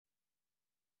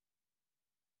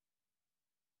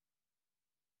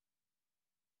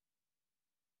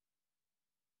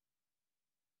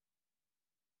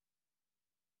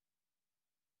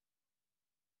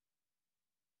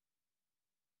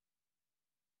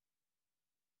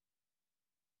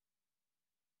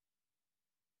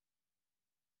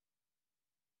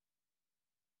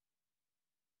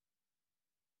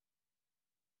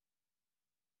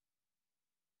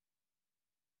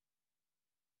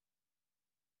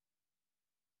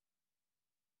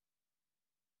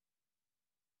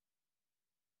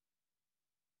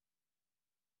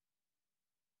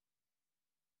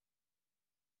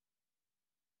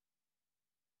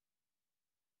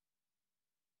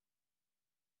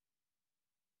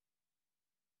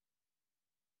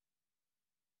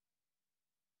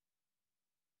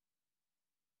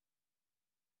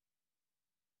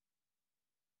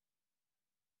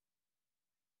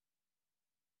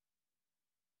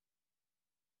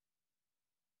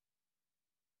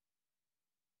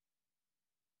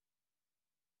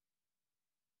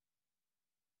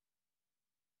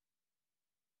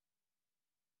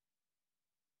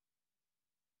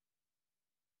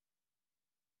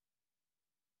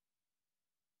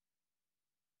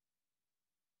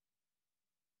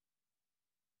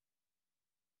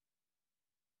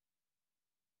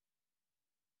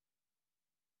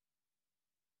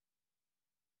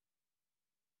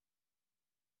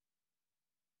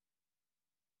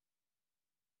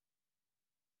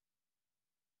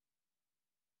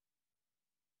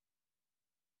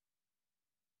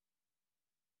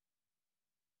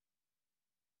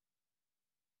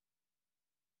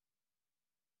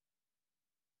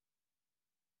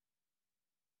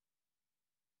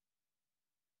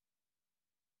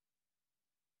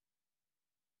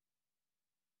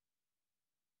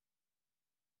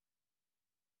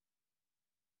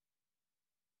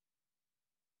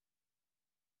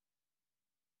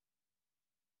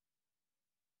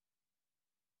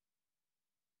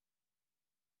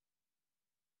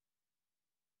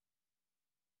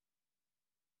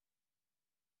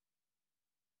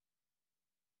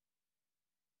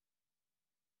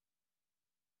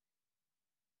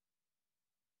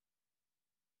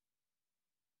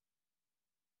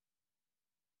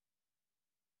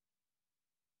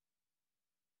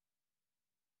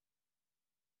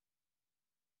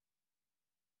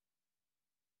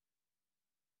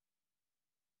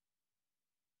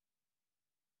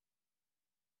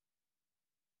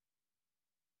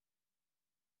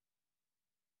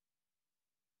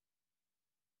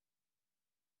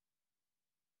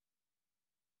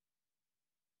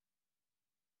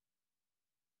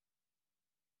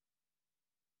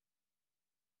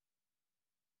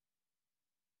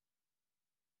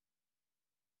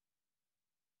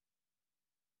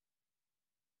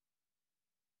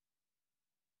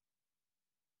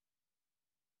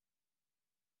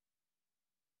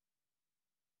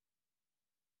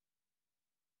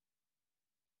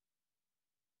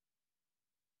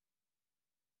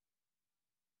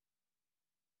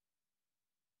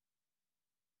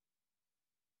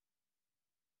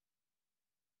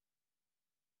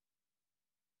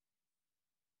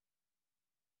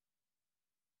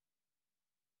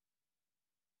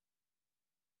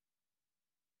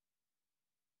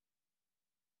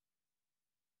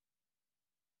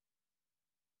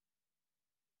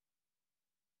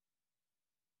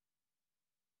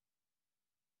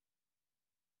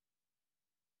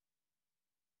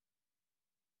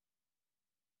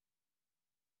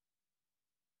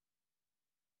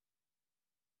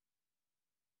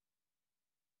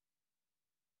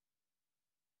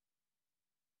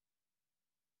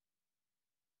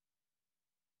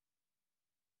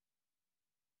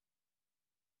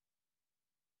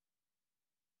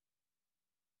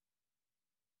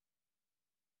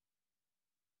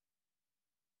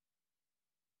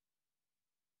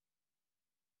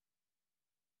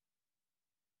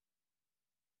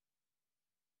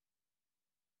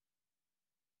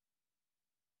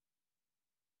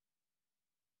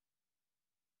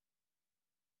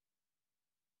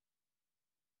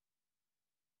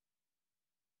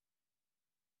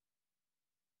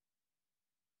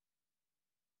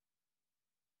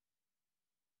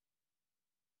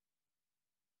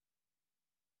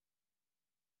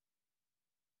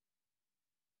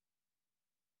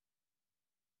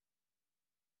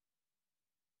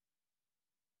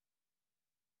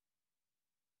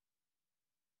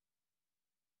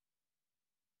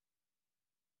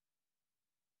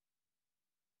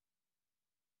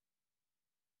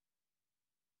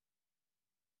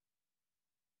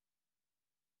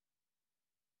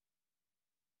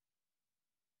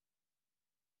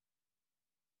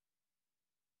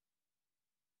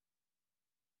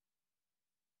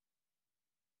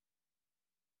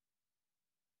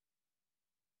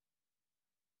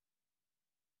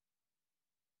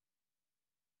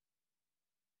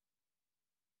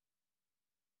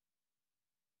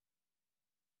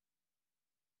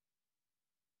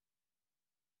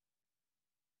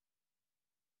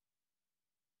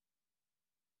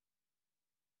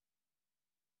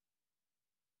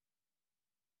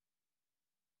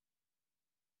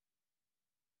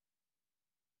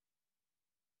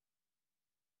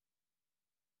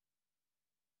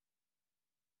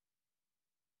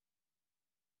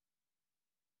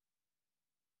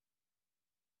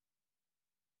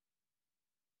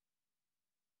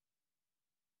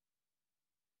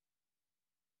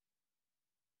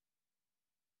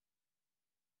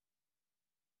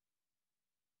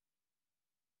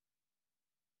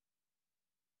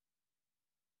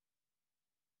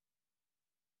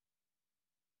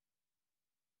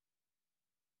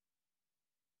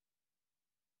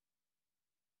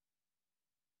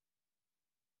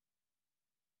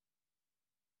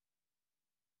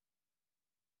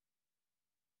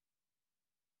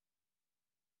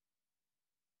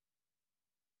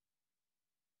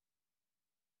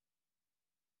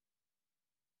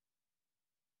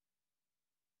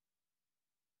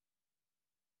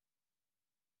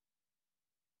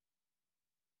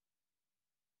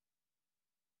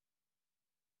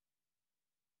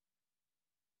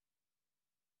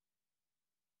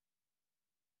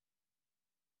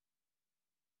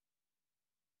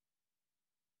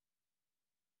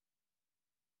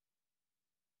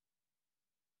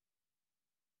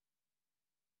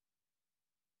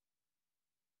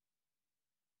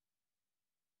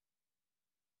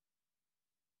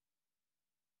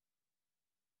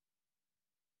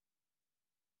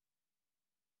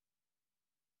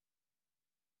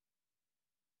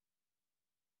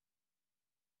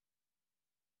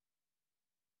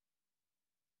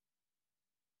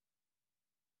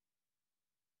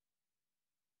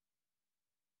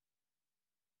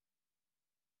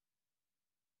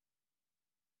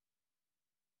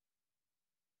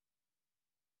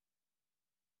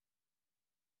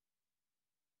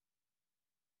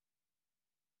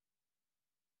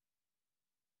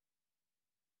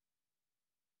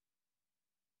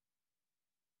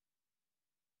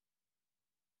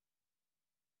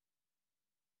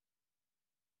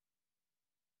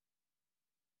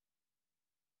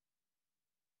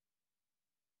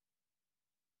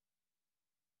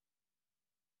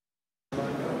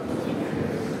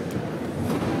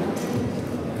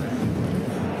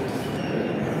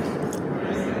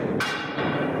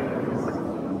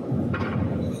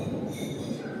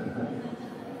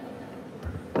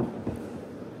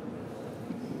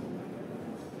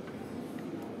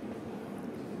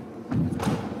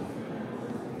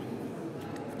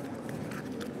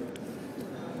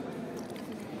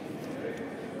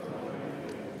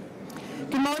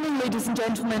Good morning, ladies and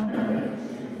gentlemen.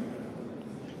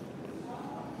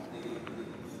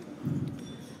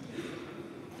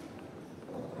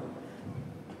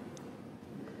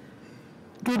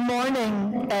 Good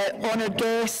morning, honoured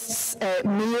guests,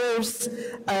 mayors,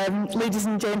 ladies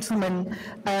and gentlemen,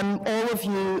 all of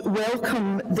you.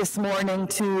 Welcome this morning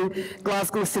to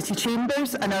Glasgow City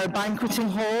Chambers and our banqueting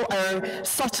hall, our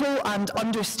subtle and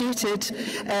understated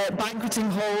banqueting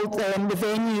hall, the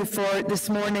venue for this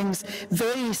morning's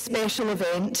very special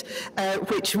event,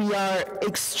 which we are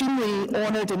extremely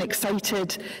honoured and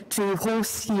excited to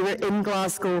host here in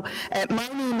Glasgow. My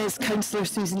name is Councillor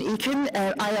Susan Aiken.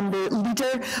 I am the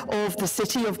leader of the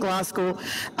City of Glasgow,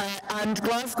 and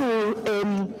Glasgow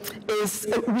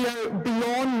we are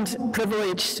beyond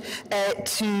privileged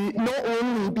to not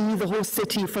only be the host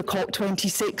city for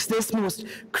COP26, this most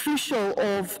crucial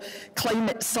of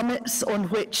climate summits on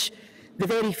which the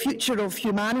very future of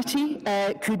humanity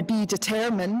could be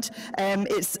determined.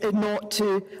 It's not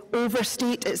to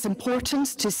overstate its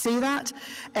importance to say that,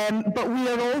 but we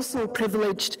are also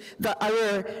privileged that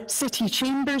our city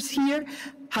chambers here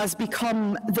has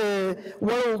become the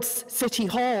world's city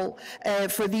hall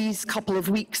for these couple of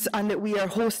weeks, and that we are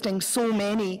hosting so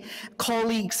many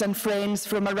colleagues and friends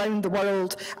from around the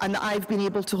world, and that I've been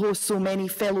able to host so many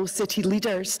fellow city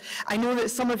leaders. I know that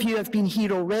some of you have been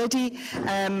here already,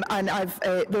 and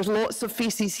there's lots of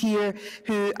faces here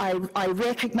who I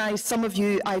recognise. Some of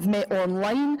you I've met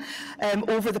online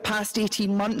over the past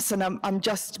 18 months, and I'm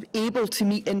just able to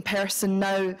meet in person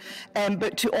now.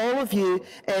 But to all of you,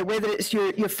 whether it's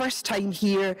your first time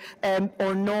here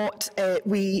or not,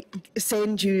 we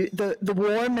send you the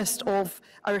warmest of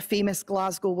our famous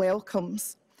Glasgow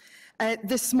welcomes.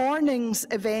 This morning's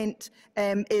event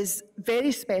is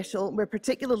very special. We're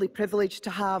particularly privileged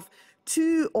to have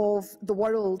two of the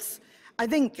world's, I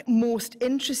think, most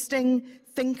interesting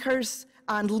thinkers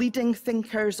and leading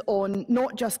thinkers on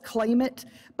not just climate,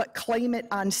 but climate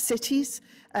and cities,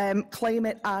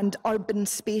 climate and urban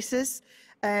spaces.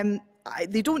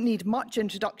 They don't need much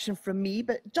introduction from me,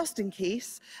 but just in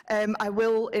case, I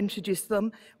will introduce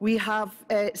them. We have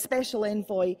Special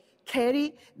Envoy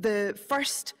Kerry, the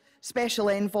first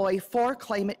Special Envoy for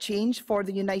climate change for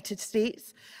the United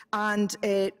States, and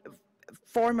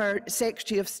former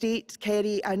Secretary of State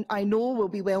Kerry, and I know will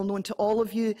be well known to all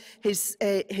of you. His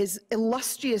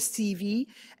illustrious CV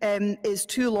is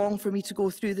too long for me to go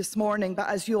through this morning, but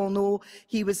as you all know,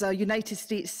 he was a United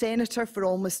States Senator for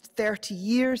almost 30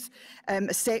 years,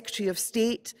 a Secretary of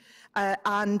State,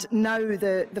 and now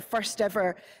the first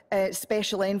ever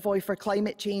Special Envoy for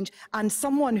Climate Change, and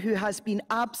someone who has been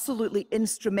absolutely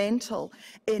instrumental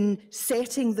in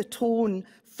setting the tone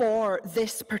for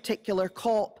this particular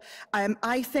COP.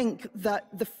 I think that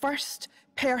the first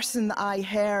person that I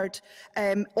heard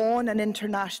on an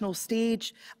international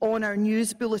stage, on our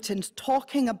news bulletins,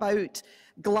 talking about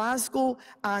Glasgow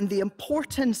and the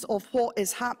importance of what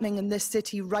is happening in this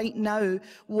city right now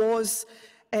was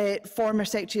former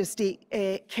Secretary of State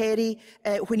Kerry,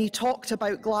 when he talked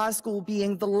about Glasgow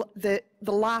being the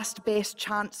last best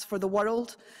chance for the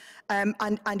world.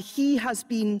 And he has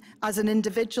been, as an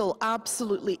individual,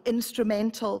 absolutely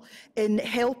instrumental in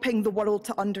helping the world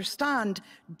to understand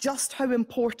just how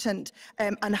important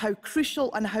and how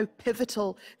crucial and how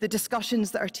pivotal the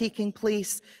discussions that are taking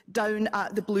place down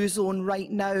at the Blue Zone right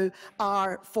now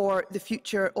are for the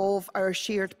future of our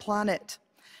shared planet.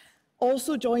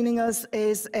 Also joining us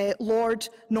is Lord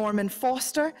Norman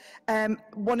Foster,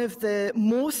 one of the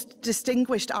most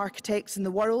distinguished architects in the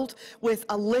world, with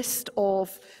a list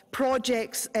of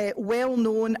projects well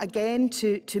known again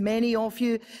to many of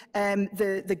you,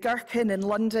 the Gherkin in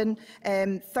London,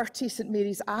 30 St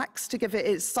Mary's Axe to give it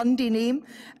its Sunday name,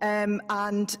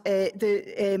 and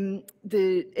the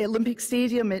Olympic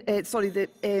Stadium,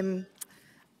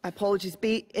 apologies,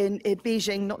 in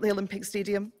Beijing, not the Olympic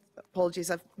Stadium.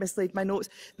 Apologies, I've mislaid my notes.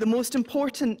 The most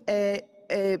important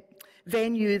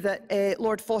venue that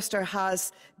Lord Foster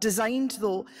has designed,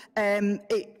 though,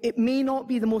 it may not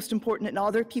be the most important in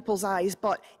other people's eyes,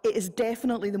 but it is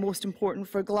definitely the most important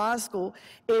for Glasgow,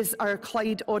 is our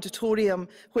Clyde Auditorium,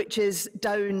 which is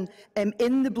down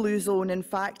in the Blue Zone. In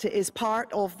fact, it is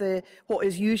part of what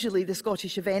is usually the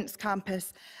Scottish Events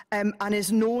Campus, and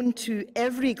is known to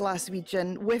every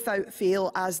Glaswegian without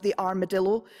fail as the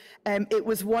Armadillo. It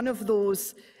was one of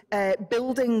those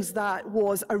buildings that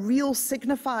was a real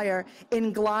signifier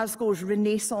in Glasgow's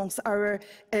renaissance,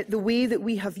 the way that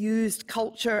we have used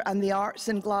culture and the arts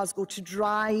in Glasgow to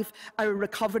drive our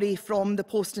recovery from the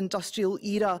post-industrial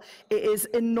era. It is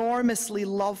enormously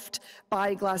loved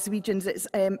by Glaswegians. It's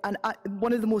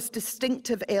one of the most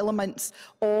distinctive elements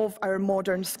of our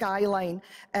modern skyline,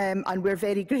 and we're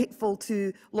very grateful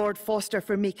to Lord Foster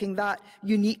for making that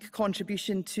unique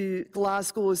contribution to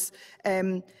Glasgow's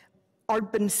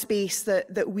urban space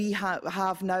that we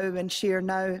have now and share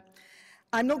now.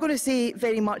 I'm not going to say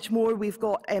very much more. We've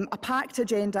got a packed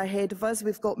agenda ahead of us.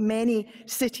 We've got many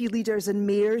city leaders and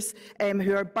mayors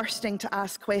who are bursting to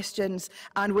ask questions,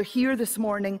 and we're here this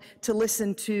morning to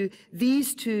listen to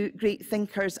these two great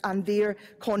thinkers and their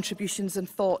contributions and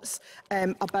thoughts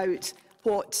about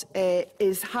what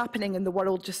is happening in the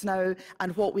world just now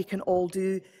and what we can all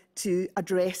do to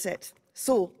address it.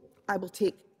 So I will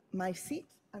take my seat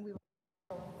and we will.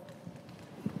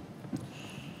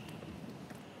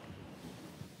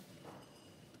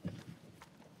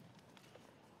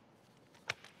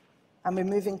 And we're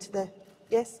moving to the,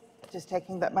 yes, just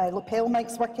checking that my lapel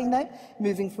mic's working now,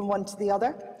 moving from one to the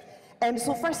other.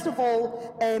 So first of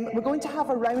all, we're going to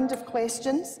have a round of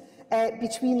questions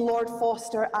between Lord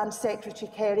Foster and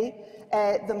Secretary Kerry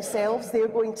themselves. They're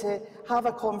going to have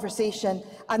a conversation,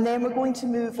 and then we're going to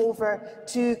move over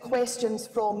to questions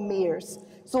from mayors.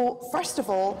 So first of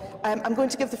all, I'm going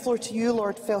to give the floor to you,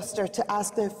 Lord Foster, to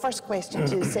ask the first question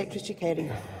to Secretary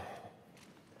Kerry.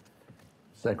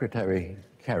 Secretary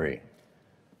Kerry,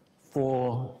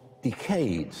 for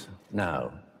decades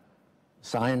now,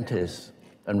 scientists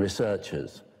and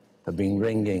researchers have been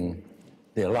ringing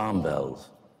the alarm bells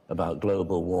about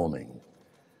global warming.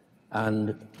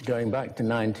 And going back to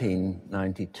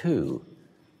 1992,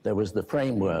 there was the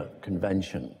Framework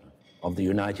Convention of the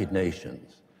United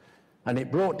Nations, and it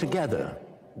brought together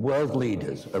world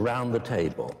leaders around the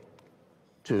table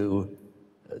to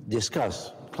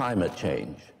discuss climate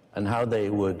change and how they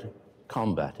would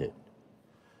combat it.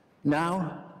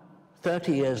 Now,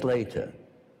 30 years later,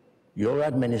 your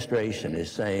administration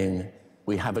is saying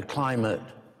we have a climate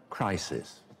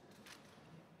crisis.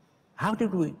 How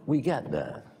did we get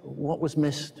there? What was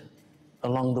missed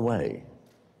along the way?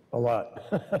 A lot.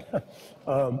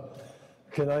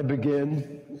 Can I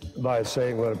begin by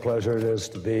saying what a pleasure it is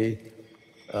to be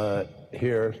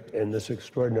here in this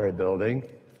extraordinary building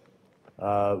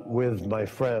with my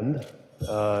friend,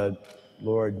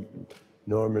 Lord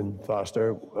Norman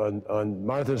Foster, on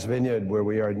Martha's Vineyard, where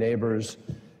we are neighbors.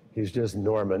 He's just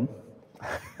Norman.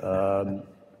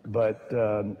 But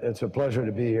it's a pleasure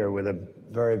to be here with him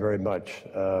very, very much.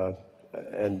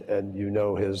 And you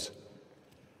know his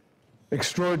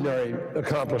extraordinary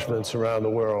accomplishments around the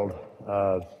world.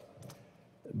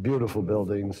 Beautiful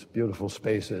buildings, beautiful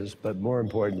spaces, but more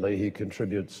importantly, he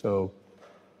contributes so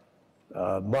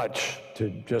much to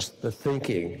just the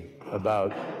thinking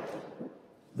about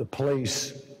the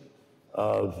place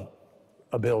of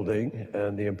a building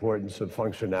and the importance of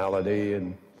functionality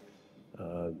and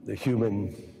the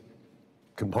human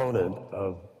component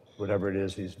of whatever it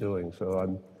is he's doing. So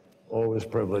I'm always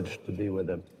privileged to be with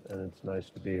him, and it's nice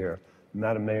to be here.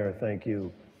 Madam Mayor, thank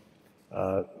you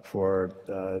for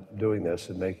doing this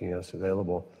and making us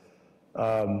available.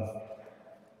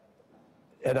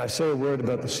 And I say a word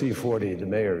about the C40, the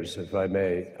mayors, if I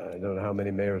may. I don't know how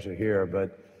many mayors are here,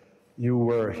 but you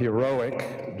were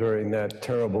heroic during that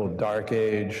terrible dark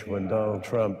age when Donald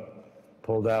Trump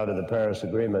pulled out of the Paris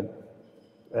Agreement.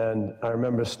 And I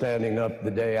remember standing up the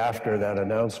day after that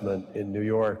announcement in New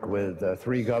York with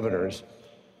three governors,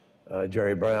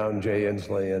 Jerry Brown, Jay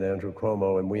Inslee, and Andrew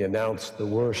Cuomo, and we announced the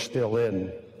We're Still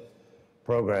In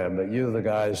program, but you're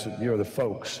the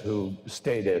folks who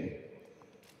stayed in.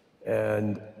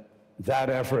 And that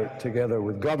effort, together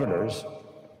with governors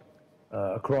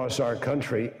across our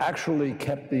country, actually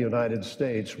kept the United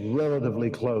States relatively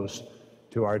close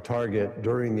to our target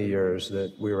during the years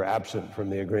that we were absent from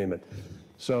the agreement.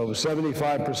 So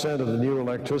 75% of the new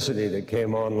electricity that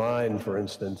came online, for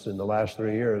instance, in the last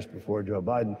 3 years before Joe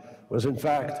Biden, was in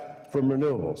fact from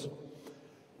renewables.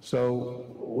 So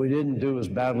we didn't do as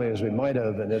badly as we might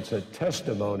have, and it's a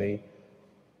testimony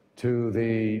to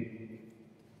the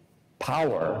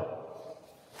power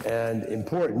and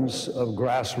importance of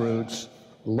grassroots,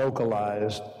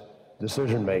 localized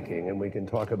decision-making, and we can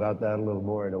talk about that a little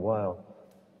more in a while.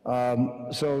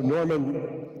 So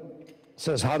Norman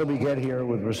says, how did we get here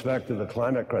with respect to the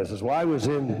climate crisis? Well, I was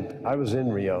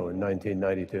in Rio in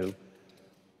 1992,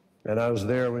 and I was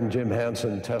there when Jim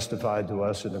Hansen testified to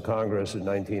us in the Congress in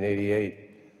 1988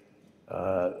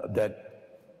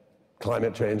 that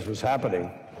climate change was happening.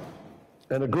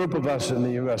 And a group of us in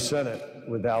the US Senate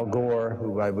with Al Gore,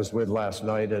 who I was with last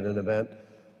night at an event,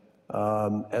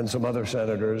 and some other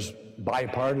senators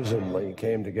bipartisanly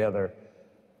came together.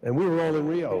 And we were all in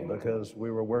Rio because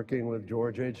we were working with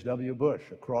George H.W. Bush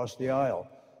across the aisle,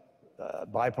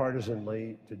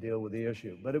 bipartisanly to deal with the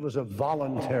issue. But it was a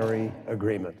voluntary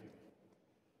agreement.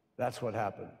 That's what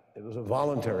happened. It was a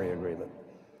voluntary agreement.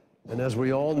 And as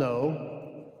we all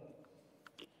know,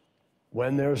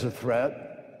 when there's a threat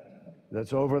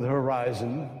that's over the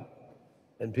horizon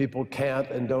and people can't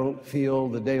and don't feel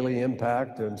the daily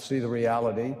impact and see the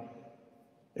reality,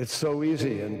 it's so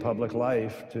easy in public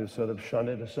life to sort of shun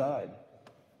it aside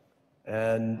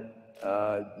and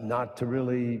not to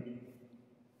really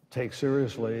take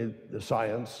seriously the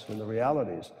science and the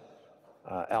realities.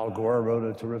 Al Gore wrote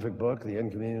a terrific book, The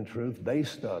Inconvenient Truth,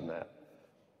 based on that.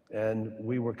 And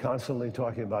we were constantly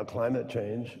talking about climate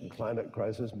change and climate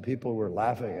crisis, and people were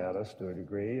laughing at us to a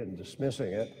degree and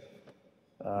dismissing it.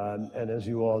 And as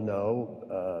you all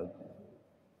know,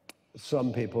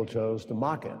 some people chose to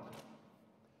mock it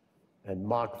and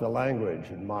mock the language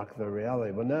and mock the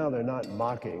reality. Well, now they're not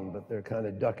mocking, but they're kind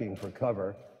of ducking for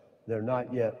cover. They're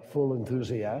not yet full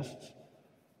enthusiasts,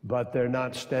 but they're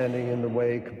not standing in the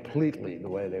way completely the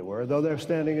way they were, though they're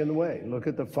standing in the way. Look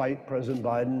at the fight President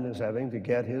Biden is having to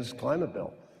get his climate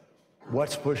bill.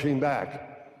 What's pushing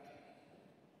back?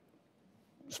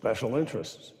 Special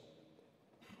interests.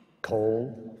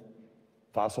 Coal,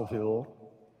 fossil fuel.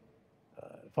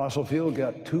 Fossil fuel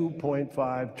got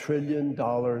 $2.5 trillion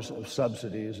of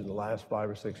subsidies in the last 5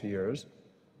 or 6 years,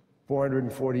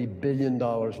 $440 billion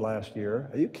last year.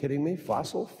 Are you kidding me?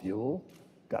 Fossil fuel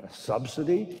got a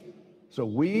subsidy? So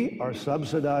we are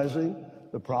subsidizing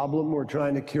the problem we're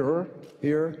trying to cure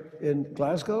here in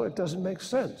Glasgow? It doesn't make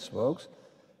sense, folks.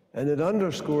 And it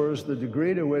underscores the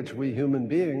degree to which we human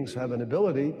beings have an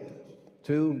ability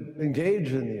to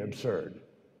engage in the absurd,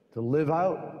 to live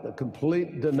out the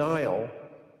complete denial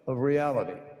of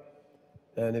reality.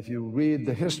 And if you read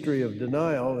the history of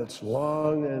denial, it's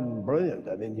long and brilliant.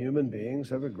 I mean, human beings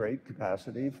have a great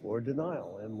capacity for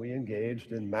denial, and we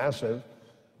engaged in massive,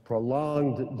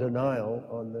 prolonged denial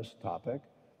on this topic.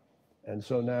 And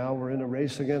so now we're in a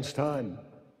race against time.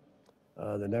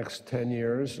 The next 10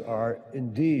 years are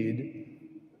indeed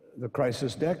the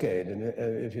crisis decade. And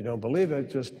if you don't believe it,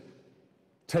 just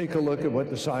take a look at what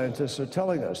the scientists are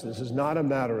telling us. This is not a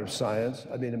matter of science,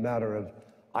 a matter of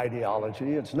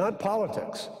ideology. It's not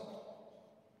politics.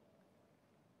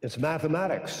 It's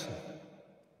mathematics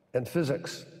and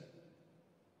physics.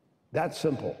 That's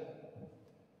simple.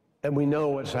 And we know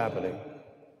what's happening.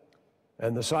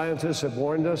 And the scientists have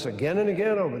warned us again and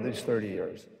again over these 30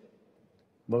 years.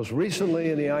 Most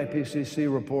recently in the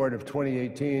IPCC report of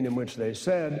 2018, in which they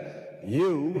said,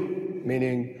 you,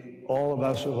 meaning all of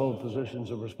us who hold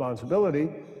positions of responsibility,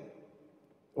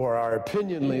 or our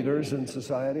opinion leaders in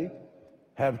society,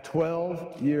 have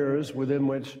 12 years within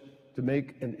which to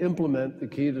make and implement the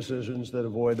key decisions that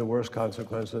avoid the worst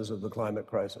consequences of the climate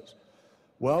crisis.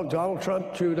 Well, Donald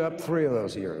Trump chewed up 3 of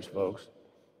those years, folks.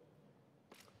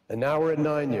 And now we're at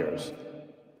 9 years.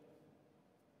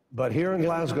 But here in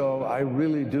Glasgow, I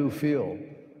really do feel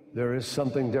there is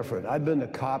something different. I've been to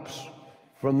COPs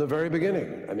from the very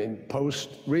beginning.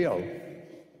 Post-Rio.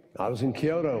 I was in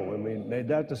Kyoto when we made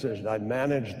that decision. I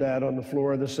managed that on the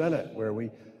floor of the Senate, where we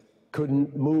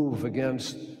couldn't move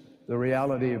against the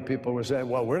reality of people were saying,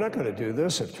 well, we're not going to do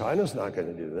this if China's not going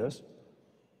to do this.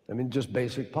 Just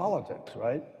basic politics,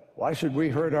 right? Why should we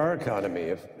hurt our economy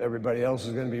if everybody else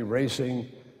is going to be racing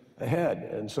ahead?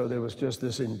 And so there was just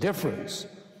this indifference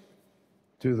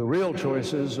to the real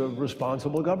choices of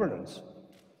responsible governance.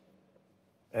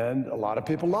 And a lot of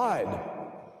people lied,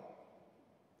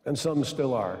 and some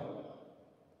still are.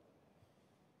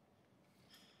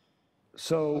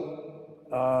 So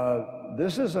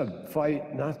this is a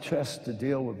fight not just to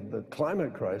deal with the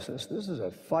climate crisis. This is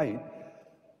a fight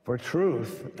for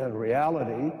truth and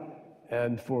reality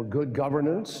and for good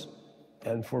governance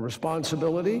and for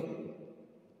responsibility.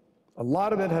 A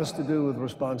lot of it has to do with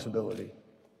responsibility.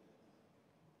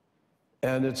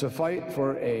 And it's a fight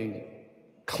for a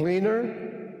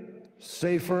cleaner,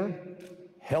 safer,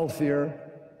 healthier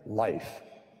life.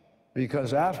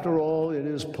 Because after all, it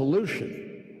is pollution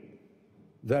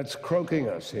that's croaking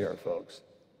us here, folks.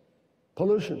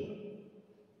 Pollution.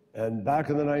 And back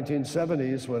in the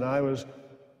 1970s, when I was,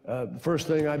 the first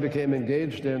thing I became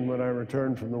engaged in when I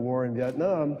returned from the war in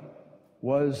Vietnam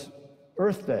was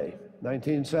Earth Day,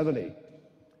 1970.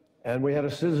 And we had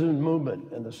a citizens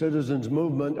movement, and the citizens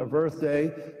movement of Earth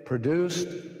Day produced,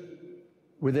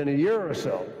 within a year or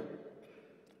so,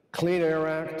 Clean Air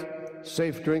Act,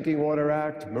 Safe Drinking Water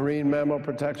Act, Marine Mammal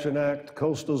Protection Act,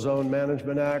 Coastal Zone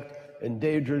Management Act,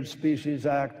 Endangered Species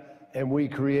Act, and we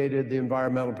created the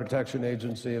Environmental Protection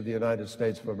Agency of the United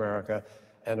States of America.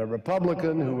 And a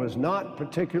Republican who was not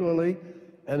particularly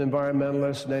an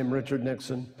environmentalist named Richard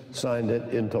Nixon signed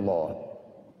it into law.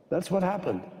 That's what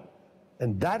happened.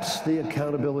 And that's the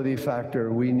accountability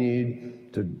factor we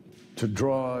need to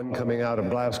draw on coming out of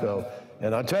Glasgow.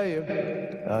 And I'll tell you,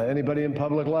 anybody in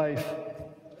public life,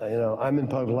 I'm in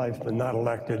public life but not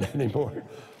elected anymore.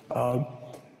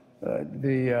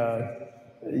 The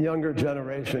younger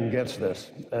generation gets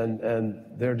this, and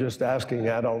they're just asking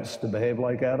adults to behave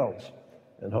like adults,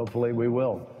 and hopefully we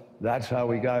will. That's how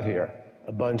we got here.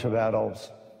 A bunch of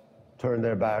adults turned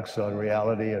their backs on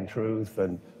reality and truth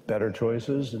and better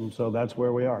choices, and so that's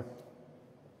where we are.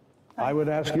 I would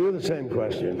ask you the same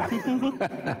question.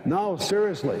 No,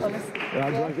 seriously.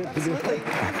 I'd like it to be.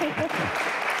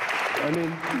 I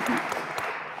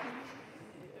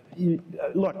mean,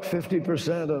 look,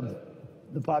 50% of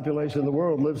the population of the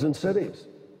world lives in cities,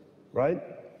 right?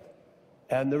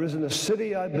 And there isn't a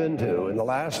city I've been to in the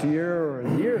last year or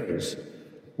years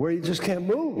where you just can't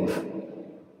move.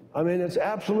 I mean, it's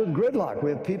absolute gridlock. We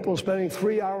have people spending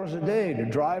 3 hours a day to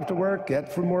drive to work,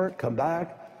 get from work, come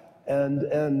back, and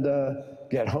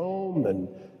get home, and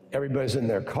everybody's in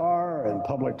their car, and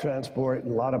public transport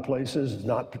in a lot of places is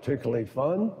not particularly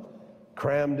fun.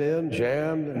 Crammed in,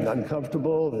 jammed, and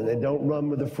uncomfortable, and they don't run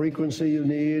with the frequency you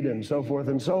need, and so forth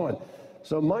and so on.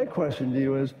 So my question to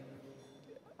you is,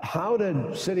 how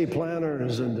did city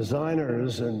planners and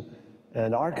designers and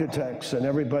architects and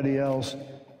everybody else,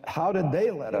 how did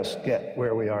they let us get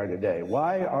where we are today?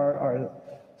 Why are our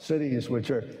cities,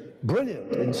 which are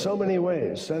brilliant in so many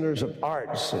ways, centers of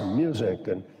arts and music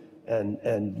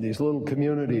and these little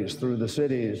communities through the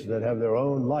cities that have their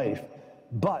own life,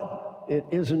 but it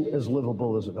isn't as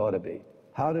livable as it ought to be?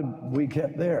 How did we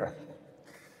get there?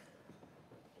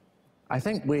 I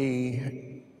think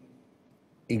we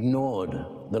ignored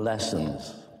the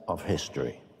lessons of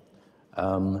history.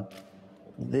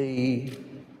 The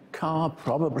car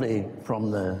probably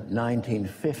from the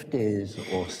 1950s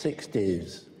or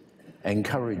 60s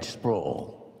encouraged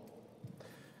sprawl.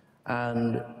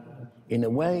 And in a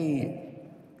way,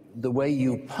 the way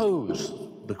you pose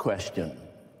the question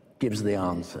gives the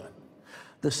answer.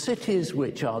 The cities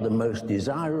which are the most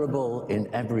desirable in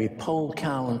every poll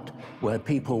count, where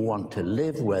people want to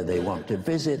live, where they want to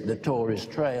visit, the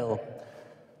tourist trail,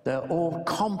 they're all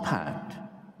compact,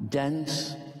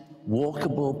 dense,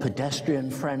 walkable,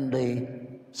 pedestrian-friendly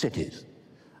cities.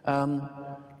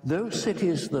 Those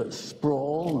cities that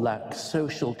sprawl, lack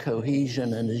social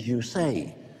cohesion, and as you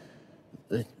say,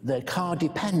 they're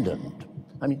car-dependent.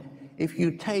 I mean, if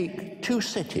you take two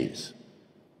cities,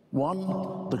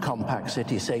 one, the compact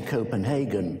city, say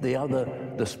Copenhagen, the other,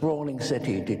 the sprawling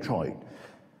city, Detroit.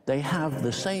 They have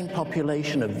the same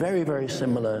population, a very, very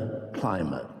similar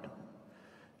climate.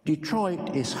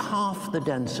 Detroit is half the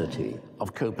density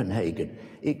of Copenhagen.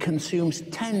 It consumes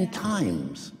 10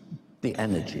 times the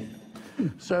energy.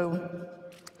 So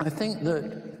I think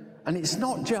that, and it's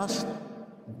not just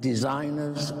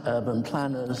designers, urban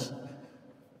planners.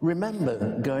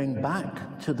 Remember, going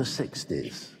back to the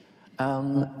 60s,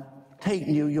 take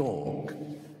New York.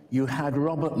 You had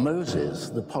Robert Moses,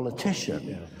 the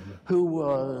politician, who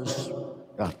was,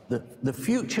 the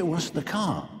future was the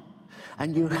car.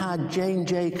 And you had Jane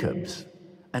Jacobs,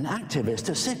 an activist,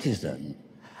 a citizen,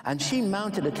 and she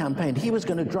mounted a campaign. He was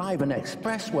going to drive an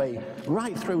expressway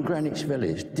right through Greenwich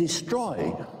Village,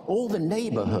 destroy all the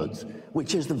neighborhoods,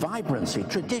 which is the vibrancy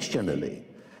traditionally.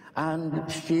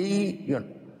 And she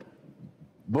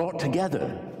brought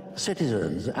together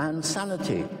citizens, and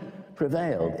sanity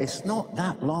prevailed. It's not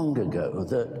that long ago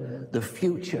that the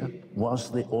future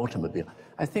was the automobile.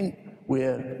 I think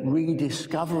we're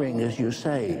rediscovering, as you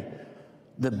say,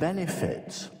 the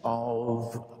benefits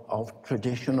of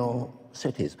traditional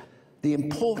cities, the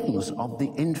importance of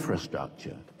the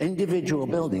infrastructure, individual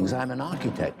buildings. I'm an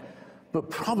architect, but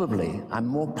probably I'm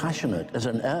more passionate as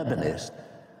an urbanist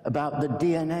about the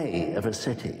DNA of a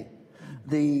city.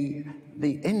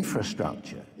 The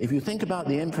infrastructure, if you think about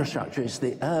the infrastructure, it's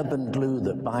the urban glue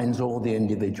that binds all the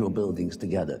individual buildings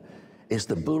together. It's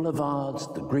the boulevards,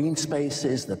 the green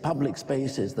spaces, the public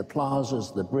spaces, the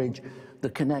plazas, the bridge, the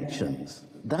connections.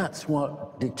 That's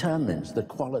what determines the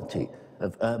quality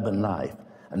of urban life.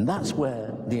 And that's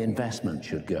where the investment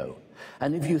should go.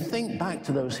 And if you think back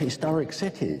to those historic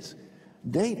cities,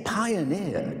 they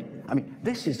pioneered. I mean,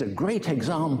 this is a great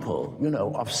example,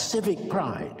 of civic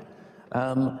pride.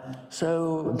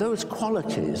 So those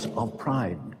qualities of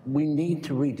pride we need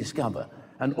to rediscover.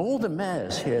 And all the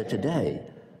mayors here today,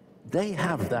 They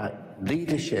have that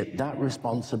leadership, that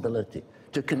responsibility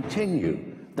to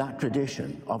continue that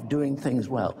tradition of doing things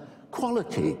well.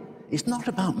 Quality is not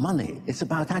about money, it's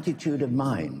about attitude of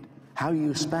mind, how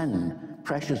you spend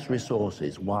precious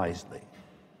resources wisely.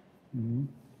 Mm-hmm.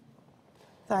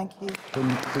 Thank you.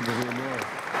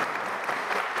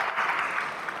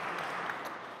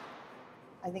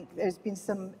 I think there's been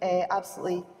some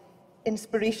absolutely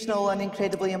inspirational and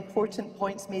incredibly important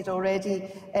points made already.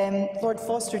 Lord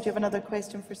Foster, do you have another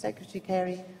question for Secretary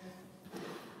Kerry?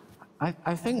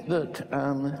 I think that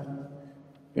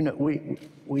you know,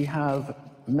 we have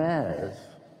mayors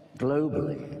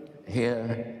globally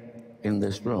here in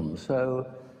this room, so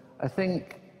I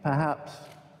think perhaps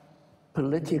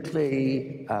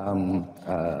politically,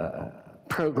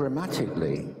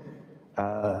 programmatically,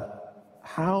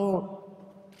 how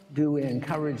do we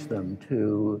encourage them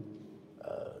to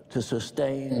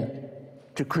sustain,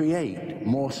 to create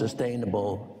more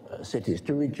sustainable cities,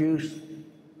 to reduce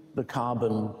the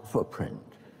carbon footprint?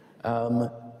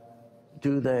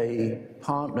 Do they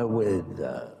partner with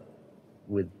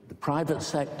the private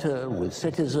sector, with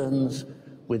citizens,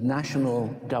 with national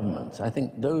governments? I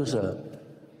think those are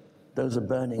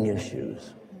burning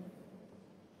issues.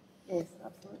 Yes,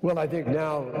 absolutely. Well, I think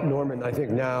now, Norman,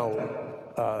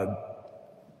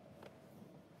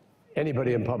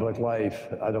 anybody in public life,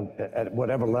 at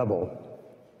whatever level,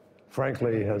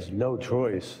 frankly, has no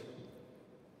choice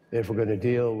if we're going to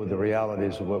deal with the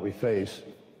realities of what we face,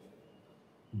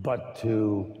 but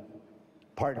to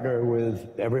partner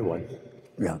with everyone.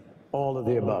 Yeah. All of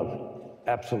the above,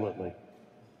 absolutely.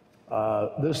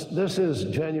 This is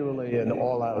genuinely an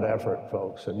all-out effort,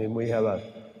 folks. I mean, we have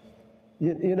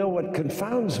you know what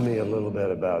confounds me a little bit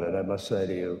about it, I must say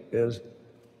to you, is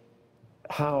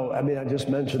how, I mean, I just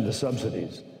mentioned the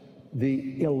subsidies,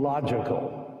 the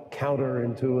illogical,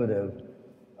 counterintuitive,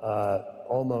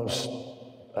 almost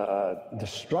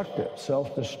destructive,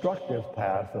 self-destructive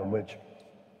path on which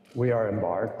we are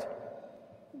embarked,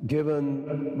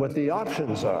 given what the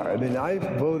options are. I mean, I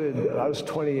was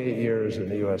 28 years in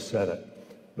the US Senate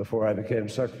before I became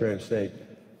Secretary of State.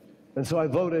 And so I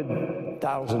voted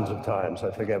thousands of times.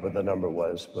 I forget what the number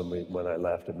was when I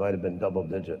left. It might have been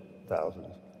double-digit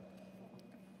thousands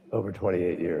over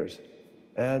 28 years.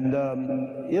 And,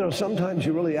 you know, sometimes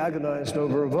you really agonized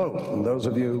over a vote. And those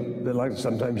of you that like,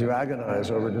 sometimes you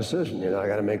agonize over a decision. You know, I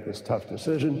got to make this tough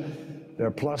decision. There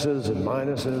are pluses and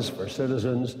minuses for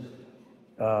citizens.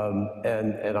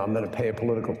 And I'm going to pay a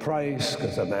political price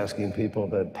because I'm asking people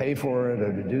to pay for it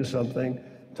or to do something.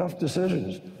 Tough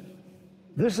decisions.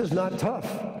 This is not tough.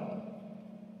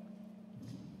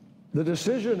 The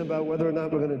decision about whether or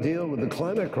not we're going to deal with the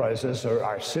climate crisis or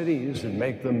our cities and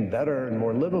make them better and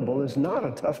more livable is not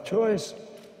a tough choice.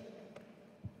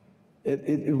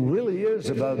 It really is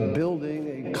about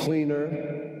building a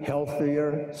cleaner,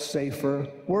 healthier, safer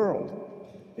world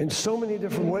in so many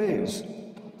different ways.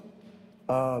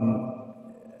 I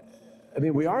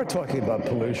mean, we are talking about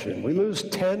pollution. We lose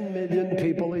 10 million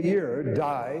people a year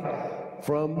die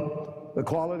from the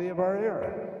quality of our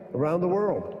air around the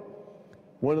world.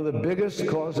 One of the biggest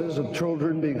causes of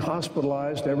children being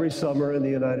hospitalized every summer in the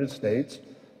United States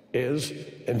is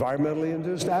environmentally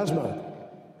induced asthma.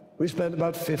 We spend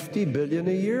about $50 billion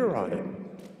a year on it.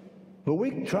 But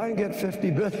we try and get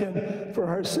 $50 billion for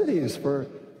our cities for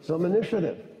some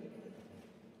initiative.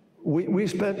 We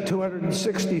spent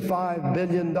 $265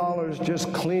 billion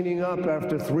just cleaning up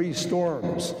after 3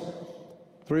 storms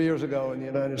 3 years ago in the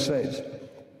United States.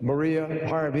 Maria,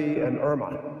 Harvey, and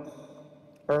Irma.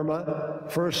 Irma,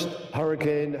 first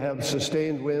hurricane to have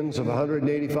sustained winds of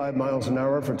 185 miles an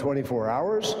hour for 24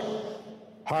 hours.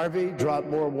 Harvey dropped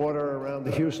more water around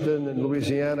the Houston and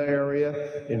Louisiana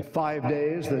area in 5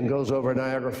 days than goes over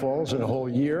Niagara Falls in a whole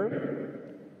year.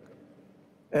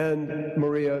 And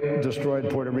Maria destroyed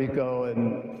Puerto Rico,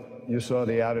 and you saw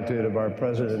the attitude of our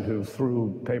president who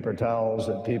threw paper towels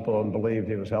at people and believed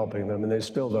he was helping them, and they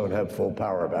still don't have full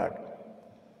power back.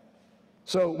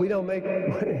 So we don't make,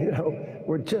 you know,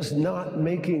 we're just not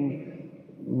making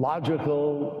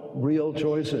logical, real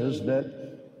choices that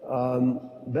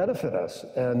benefit us.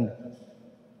 And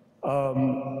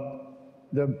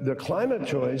the climate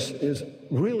choice is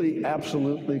really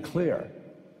absolutely clear.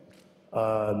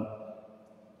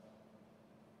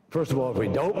 First of all, if we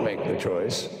don't make the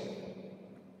choice,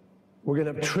 we're going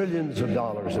to have trillions of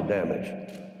dollars of damage.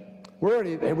 We're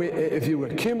already, if you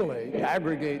accumulate,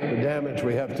 aggregate the damage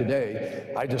we have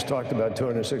today, I just talked about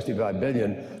 $265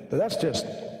 billion, but that's just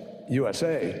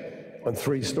USA on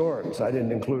 3 storms. I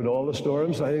didn't include all the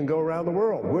storms. I didn't go around the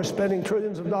world. We're spending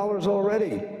trillions of dollars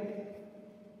already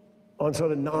on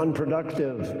sort of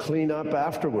non-productive cleanup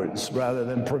afterwards rather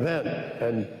than prevent,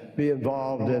 and be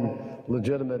involved in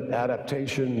legitimate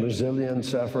adaptation,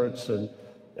 resilience efforts, and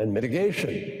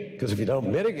mitigation. Because if you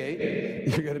don't mitigate,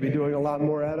 you're going to be doing a lot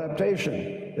more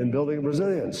adaptation and building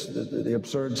resilience, the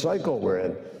absurd cycle we're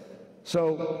in.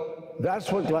 So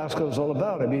that's what Glasgow's all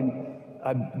about. I mean,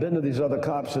 I've been to these other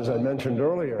COPs, as I mentioned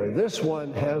earlier. This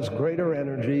one has greater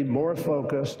energy, more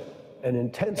focus, and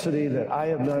intensity that I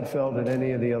have not felt at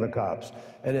any of the other COPs.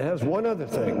 And it has one other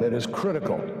thing that is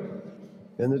critical,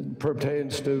 and it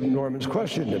pertains to Norman's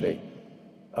question to me.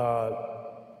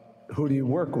 Who do you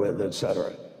work with, et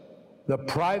cetera? The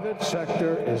private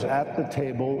sector is at the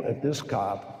table at this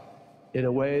COP in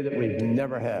a way that we've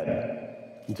never had.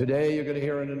 And today you're going to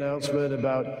hear an announcement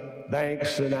about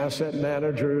banks and asset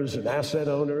managers and asset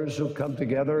owners who come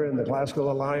together in the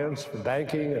Glasgow Alliance for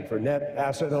banking and for net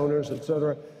asset owners, et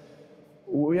cetera.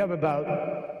 We have about,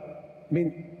 I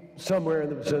mean, somewhere in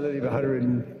the vicinity of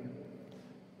 $120,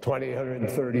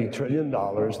 $130 trillion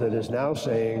that is now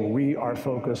saying we are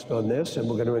focused on this and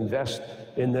we're going to invest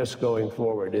in this going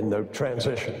forward in the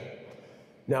transition.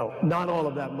 Now, not all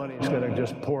of that money is going to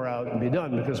just pour out and be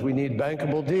done because we need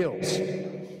bankable deals.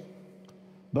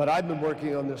 But I've been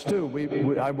working on this too.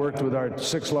 I worked with our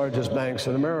 6 largest banks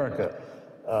in America.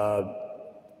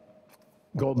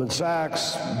 Goldman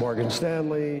Sachs, Morgan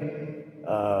Stanley,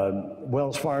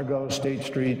 Wells Fargo, State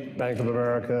Street, Bank of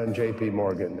America, and JP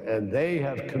Morgan. And they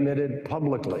have committed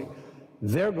publicly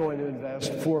they're going to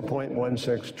invest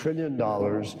 $4.16 trillion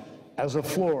as a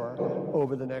floor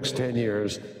over the next 10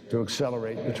 years to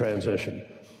accelerate the transition.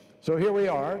 So here we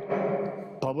are,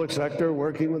 public sector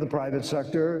working with the private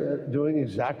sector, doing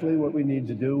exactly what we need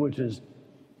to do, which is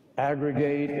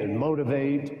aggregate and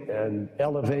motivate and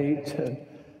elevate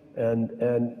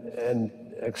and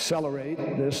accelerate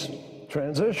this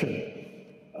transition,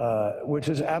 which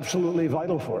is absolutely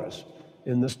vital for us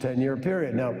in this 10-year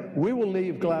period. Now, we will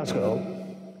leave Glasgow,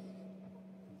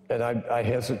 and I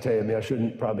hesitate, I mean, I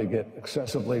shouldn't probably get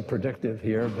excessively predictive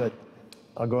here, but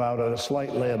I'll go out on a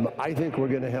slight limb. I think we're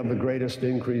going to have the greatest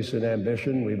increase in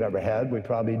ambition we've ever had. We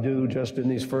probably do just in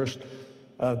these first,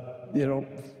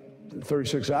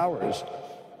 36 hours.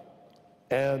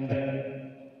 And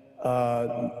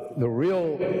the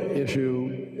real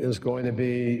issue is going to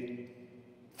be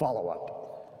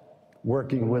follow-up,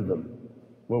 working with them.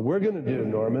 What we're going to do,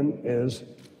 Norman, is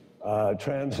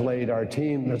translate our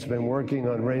team that's been working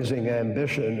on raising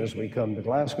ambition as we come to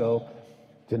Glasgow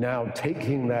to now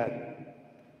taking that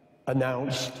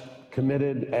announced,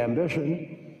 committed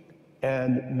ambition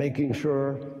and making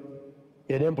sure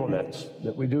it implements,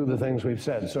 that we do the things we've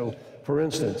said. So, for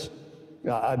instance,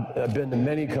 I've been to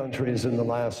many countries in the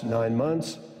last 9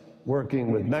 months,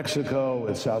 working with Mexico,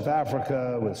 with South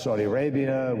Africa, with Saudi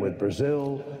Arabia, with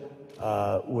Brazil,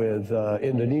 with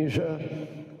Indonesia,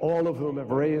 all of whom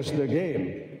have raised their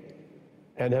game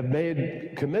and have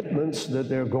made commitments that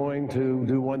they're going to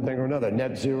do one thing or another,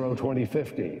 net zero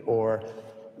 2050, or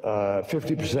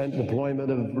 50%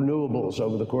 deployment of renewables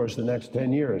over the course of the next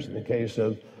 10 years in the case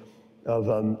of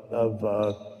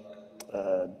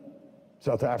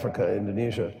South Africa,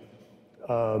 Indonesia,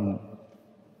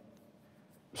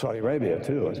 Saudi Arabia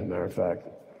too, as a matter of fact.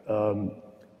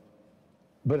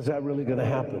 But is that really going to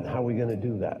happen? How are we going to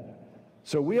do that?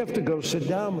 So we have to go sit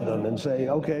down with them and say,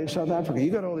 okay, South Africa,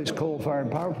 you got all these coal-fired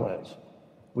power plants.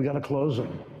 We got to close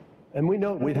them. And we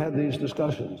know, we've had these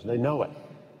discussions. They know it.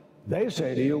 They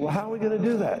say to you, well, how are we going to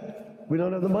do that? We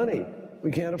don't have the money.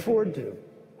 We can't afford to.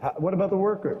 What about the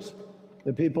workers?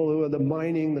 The people who are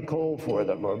mining the coal for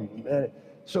them?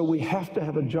 So we have to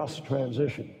have a just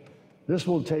transition. This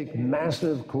will take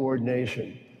massive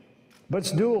coordination, but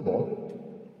it's doable,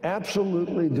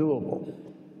 absolutely doable.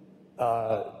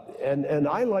 And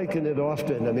I liken it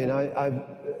often. I mean, I'm,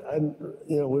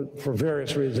 for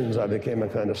various reasons, I became a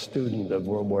kind of student of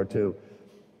World War II.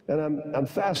 And I'm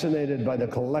fascinated by the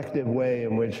collective way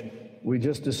in which we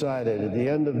just decided at the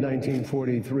end of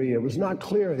 1943, it was not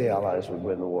clear the Allies would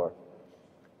win the war.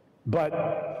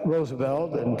 But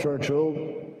Roosevelt and Churchill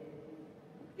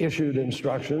issued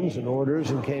instructions and orders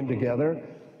and came together.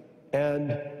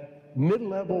 And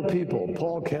mid-level people,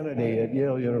 Paul Kennedy at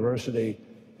Yale University,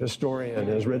 historian,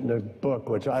 has written a book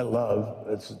which I love.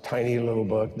 It's a tiny little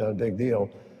book, not a big deal.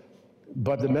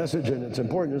 But the message, and it's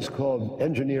important, it's called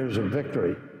Engineers of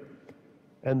Victory.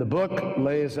 And the book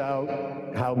lays out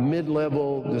how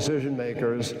mid-level decision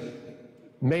makers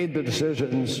made the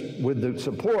decisions with the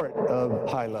support of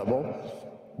high level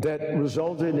that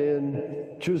resulted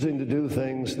in choosing to do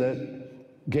things that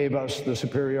gave us the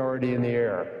superiority in the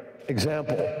air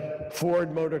example,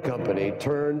 Ford Motor Company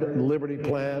turned Liberty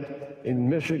plant in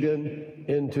Michigan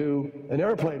into an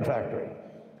airplane factory.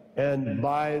 And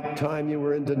by the time you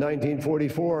were into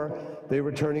 1944, they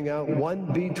were turning out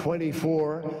one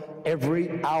B-24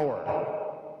 every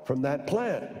hour from that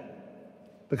plant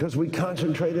because we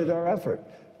concentrated our effort.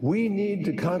 We need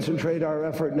to concentrate our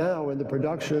effort now in the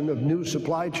production of new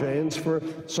supply chains for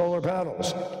solar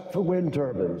panels, for wind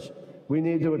turbines. We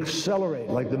need to accelerate,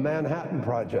 like the Manhattan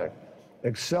Project,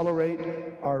 accelerate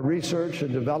our research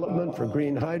and development for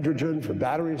green hydrogen, for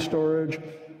battery storage.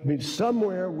 I mean,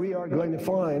 somewhere we are going to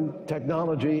find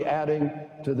technology adding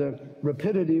to the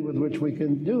rapidity with which we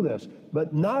can do this,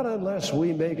 but not unless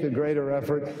we make a greater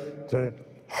effort to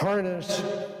harness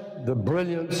the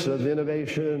brilliance of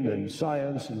innovation and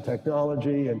science and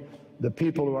technology, and the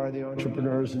people who are the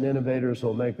entrepreneurs and innovators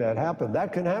will make that happen.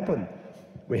 That can happen.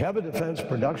 We have a Defense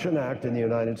Production Act in the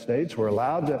United States. We're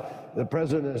allowed to, the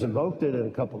president has invoked it in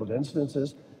a couple of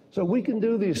instances, so we can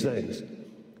do these things,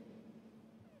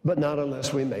 but not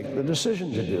unless we make the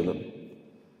decision to do them.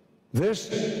 This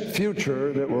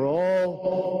future that we're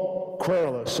all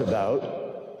querulous about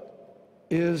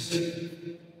is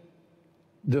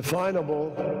definable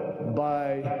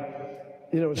by,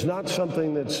 it's not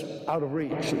something that's out of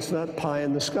reach. It's not pie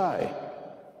in the sky.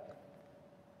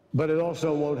 But it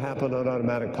also won't happen on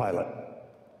automatic pilot.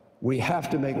 We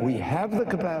have the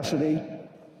capacity,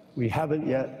 we haven't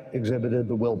yet exhibited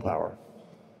the willpower.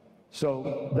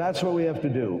 So that's what we have to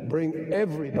do, bring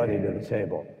everybody to the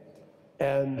table.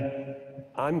 And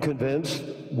I'm convinced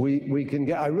we can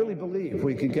get, I really believe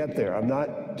we can get there. I'm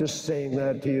not just saying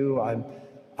that to you.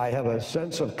 I have a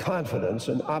sense of confidence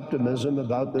and optimism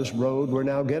about this road we're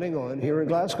now getting on here in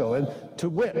Glasgow. And to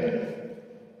wit,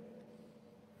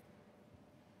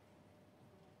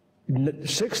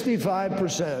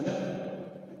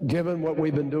 65%, given what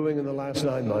we've been doing in the last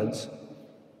 9 months,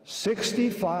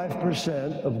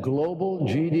 65% of global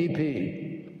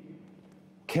GDP,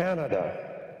 Canada,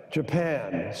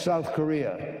 Japan, South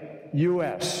Korea,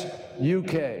 US,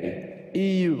 UK,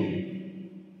 EU,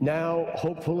 now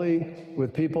hopefully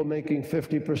with people making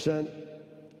 50%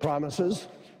 promises,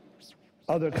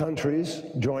 other countries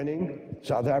joining,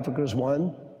 South Africa's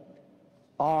one,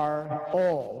 are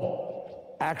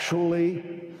all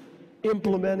actually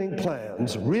implementing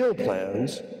plans, real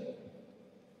plans,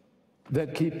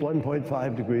 that keep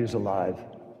 1.5 degrees alive.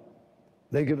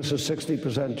 They give us a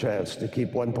 60% chance to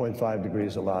keep 1.5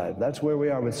 degrees alive. That's where we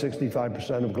are with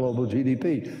 65% of global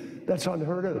GDP. That's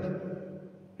unheard of.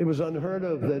 It was unheard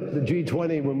of that the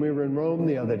G20, when we were in Rome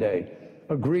the other day,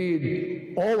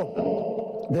 agreed, all of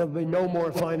them, there'll be no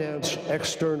more finance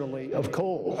externally of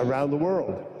coal around the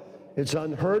world. It's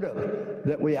unheard of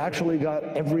that we actually got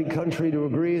every country to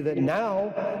agree that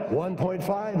now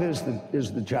 1.5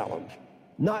 is the challenge,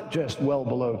 not just well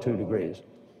below 2 degrees.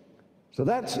 So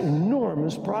that's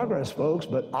enormous progress, folks,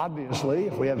 but obviously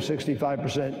if we have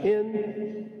 65%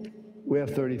 in, we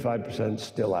have 35%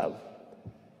 still out.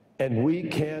 And we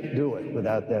can't do it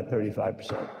without that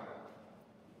 35%.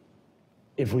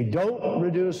 If we don't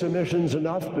reduce emissions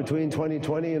enough between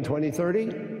 2020 and 2030,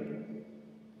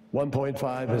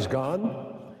 1.5 is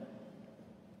gone.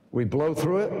 We blow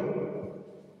through it,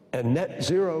 and net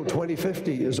zero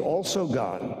 2050 is also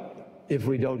gone if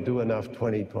we don't do enough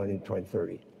 2020,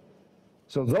 2030.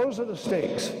 So those are the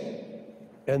stakes.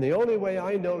 And the only way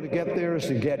I know to get there is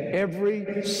to get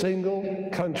every single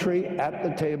country at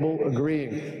the table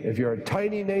agreeing. If you're a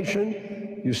tiny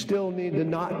nation, you still need to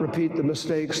not repeat the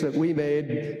mistakes that we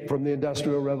made from the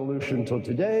Industrial Revolution till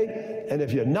today. And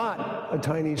if you're not a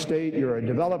tiny state, you're a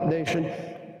developed nation,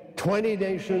 20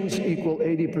 nations equal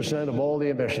 80% of all the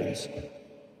emissions.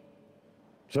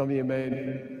 Some of you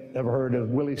may have heard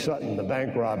of Willie Sutton, the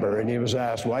bank robber, and he was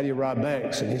asked, why do you rob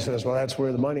banks? And he says, well, that's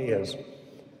where the money is.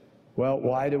 Well,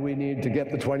 why do we need to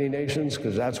get the 20 nations?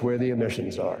 Because that's where the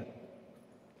emissions are.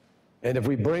 And if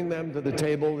we bring them to the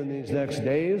table in these next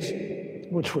days,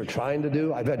 which we're trying to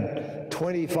do, I've had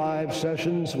 25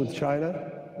 sessions with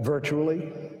China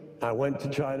virtually. I went to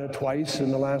China twice in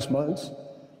the last months,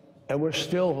 and we're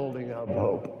still holding out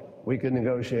hope we can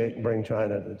negotiate and bring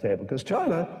China to the table. Because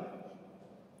China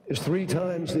is 3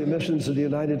 times the emissions of the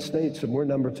United States, and we're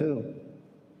number 2.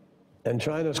 And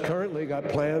China's currently got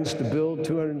plans to build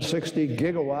 260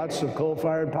 gigawatts of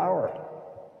coal-fired power.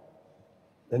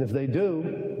 And if they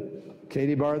do,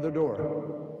 Katie barred the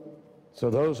door.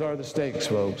 So those are the stakes,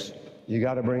 folks. You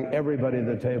got to bring everybody to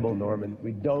the table, Norman.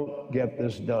 We don't get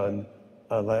this done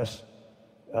unless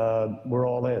we're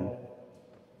all in.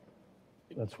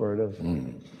 That's where it is.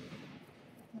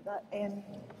 That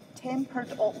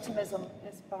tempered optimism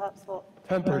is perhaps what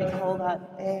Tempered. I call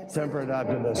that. Tempered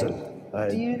optimism.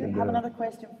 Do you have another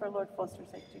question for Lord Foster,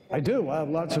 Secretary? I do. I have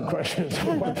lots of questions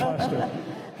for Lord Foster.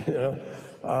 You know,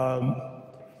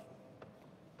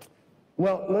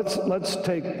 well, let's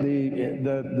take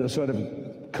the sort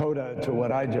of coda to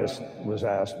what I just was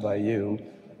asked by you,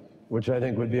 which I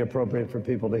think would be appropriate for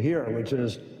people to hear, which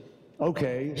is,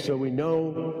 okay, so we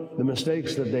know the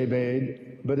mistakes that they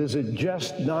made, but is it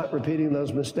just not repeating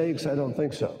those mistakes? I don't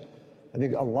think so. I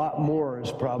think a lot more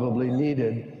is probably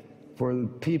needed for the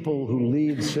people who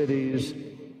lead cities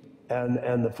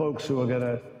and the folks who are going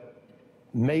to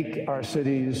make our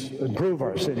cities, improve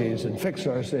our cities and fix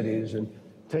our cities and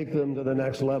take them to the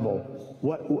next level.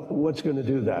 What's going to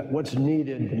do that? What's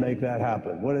needed to make that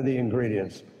happen? What are the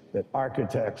ingredients that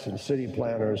architects and city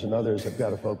planners and others have got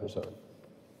to focus on?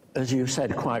 As you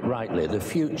said quite rightly, the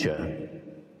future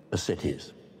of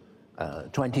cities.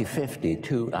 2050,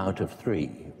 2 out of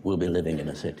 3 will be living in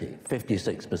a city,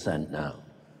 56% now.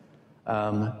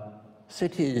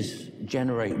 Cities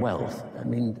generate wealth. I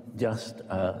mean, just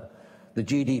the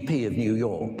GDP of New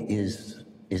York is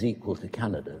equal to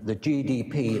Canada. The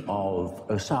GDP of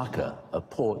Osaka, a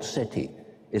port city,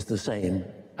 is the same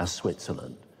as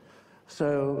Switzerland.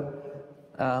 So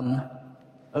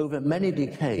over many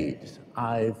decades,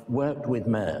 I've worked with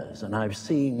mayors and I've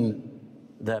seen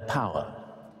their power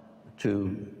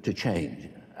to change.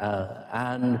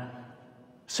 And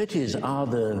cities are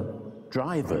the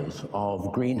drivers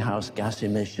of greenhouse gas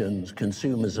emissions,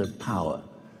 consumers of power,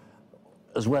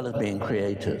 as well as being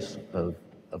creators of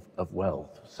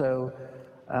wealth. So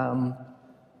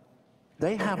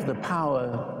they have the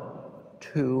power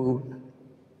to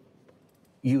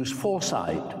use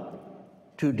foresight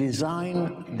to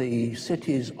design the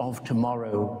cities of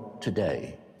tomorrow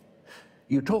today.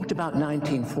 You talked about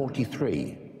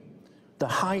 1943, the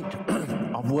height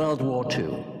of World War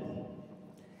II.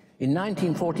 In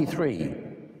 1943,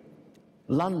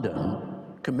 London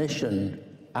commissioned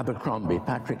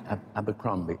Patrick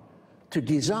Abercrombie, to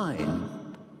design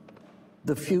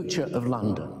the future of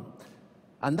London.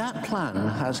 And that plan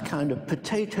has kind of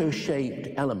potato-shaped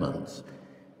elements.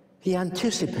 He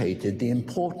anticipated the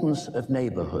importance of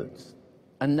neighborhoods.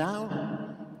 And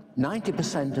now,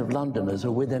 90% of Londoners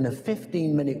are within a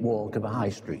 15-minute walk of a high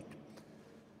street.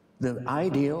 The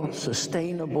ideal,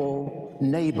 sustainable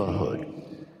neighborhood.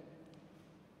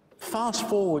 Fast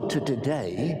forward to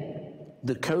today,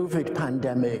 the COVID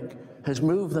pandemic has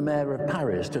moved the mayor of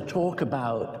Paris to talk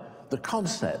about the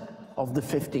concept of the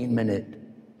 15-minute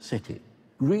city,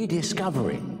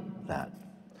 rediscovering that.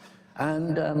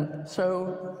 And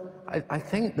so I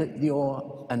think that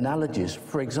your analogies,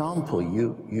 for example,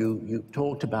 you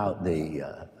talked about the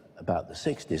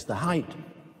 60s, the height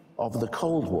of the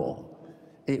Cold War.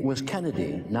 It was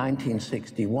Kennedy,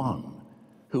 1961,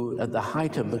 who at the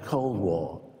height of the Cold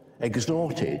War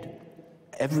exhorted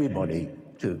everybody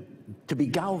to be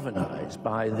galvanized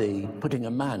by putting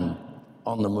a man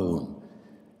on the moon.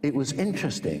 It was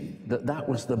interesting that that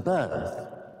was the birth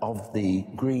of the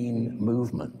Green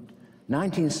Movement.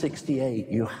 1968,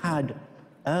 you had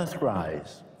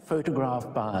Earthrise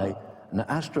photographed by an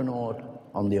astronaut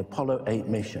on the Apollo 8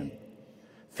 mission.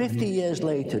 50 years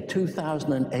later,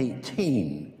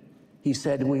 2018, he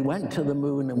said, we went to the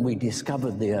moon and we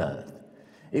discovered the Earth.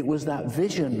 It was that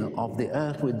vision of the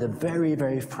Earth with the very,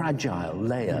 very fragile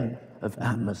layer of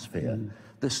atmosphere.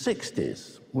 The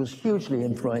 60s was hugely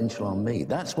influential on me.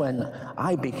 That's when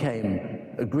I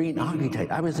became a green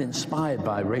architect. I was inspired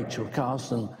by Rachel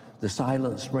Carson, The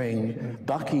Silent Spring,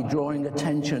 Bucky drawing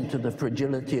attention to the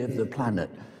fragility of the planet.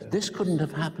 This couldn't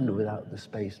have happened without the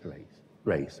space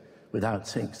race, without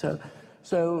sync. So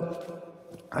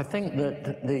I think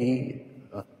that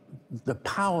the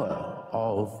power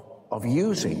of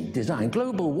using design,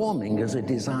 global warming is a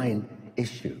design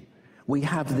issue. We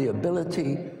have the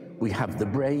ability, we have the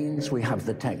brains, we have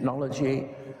the technology,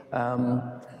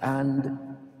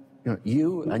 and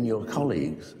you and your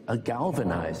colleagues are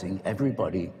galvanizing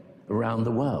everybody around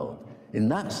the world. In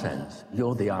that sense,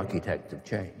 you're the architect of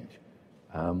change.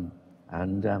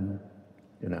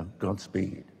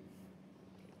 Godspeed.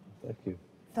 Thank you.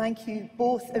 Thank you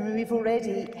both. I mean, we've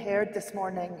already heard this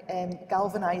morning,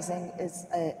 galvanising is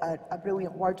a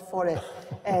brilliant word for it.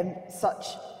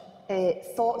 Such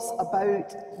thoughts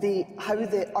about how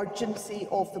the urgency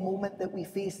of the moment that we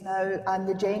face now and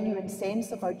the genuine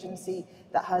sense of urgency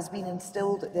that has been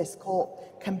instilled at this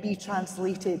COP can be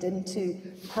translated into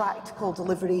practical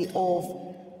delivery of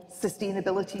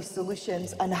sustainability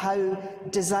solutions, and how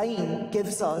design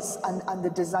gives us, and the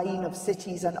design of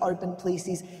cities and urban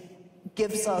places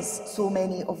gives us so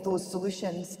many of those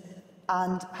solutions,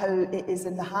 and how it is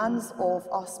in the hands of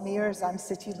us mayors and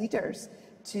city leaders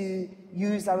to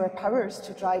use our powers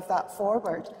to drive that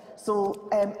forward. So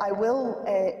I will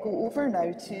go over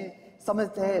now to some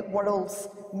of the world's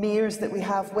mayors that we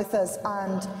have with us,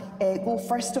 and go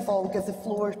first of all give the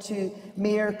floor to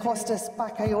Mayor Kostas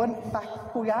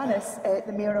Bakrianis,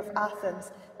 the Mayor of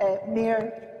Athens.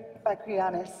 Mayor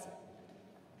Bakrianis.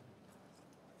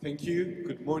 Thank you.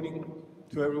 Good morning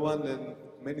to everyone, and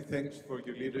many thanks for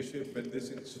your leadership and this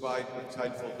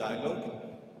insightful dialogue.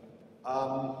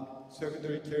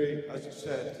 Secretary Kerry, as you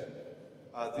said,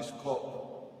 this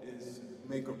COP is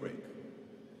make or break.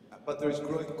 But there is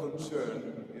growing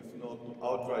concern, if not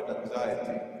outright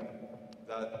anxiety,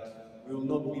 that we will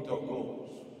not meet our goals,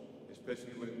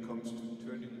 especially when it comes to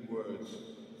turning words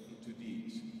into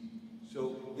deeds.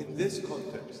 So, in this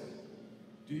context,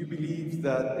 do you believe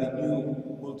that a new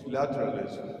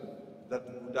multilateralism that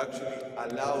would actually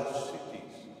allow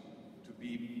cities to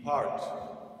be part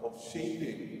of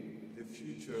shaping the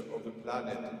future of the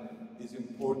planet is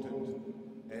important,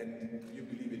 and you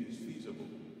believe it is feasible?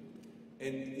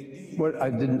 And indeed,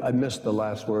 I missed the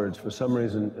last words. For some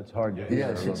reason, it's hard to hear.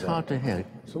 Yes, it's hard to hear.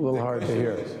 It's a little hard to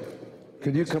hear.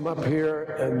 Could you come up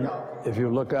here, and if you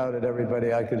look out at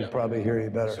everybody, I can probably hear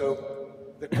you better. So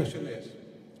the question is,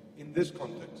 in this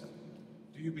context,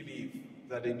 do you believe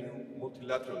that a new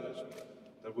multilateralism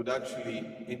that would actually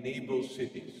enable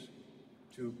cities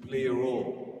to play a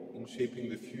role in shaping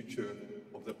the future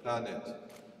of the planet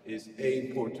is A,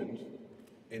 important,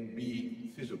 and B,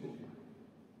 feasible?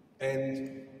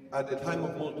 And at a time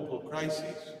of multiple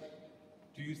crises,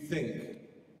 do you think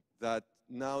that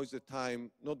now is the time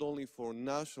not only for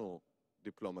national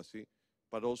diplomacy,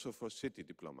 but also for city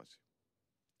diplomacy?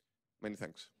 Many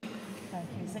thanks.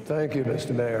 Thank you,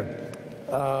 Mr. Mayor.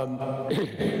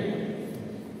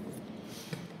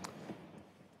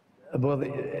 Well,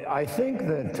 I think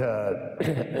that,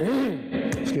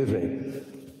 excuse me,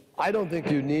 I don't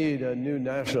think you need a new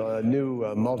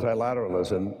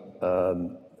multilateralism.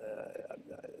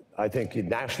 I think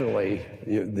nationally,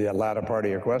 the latter part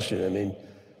of your question, I mean,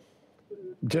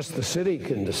 just the city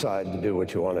can decide to do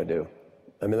what you want to do.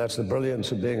 I mean, that's the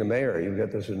brilliance of being a mayor. You've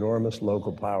got this enormous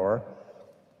local power,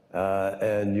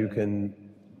 and you can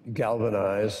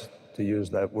galvanize, to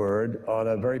use that word, on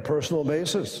a very personal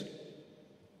basis,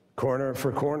 corner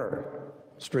for corner,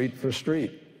 street for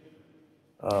street.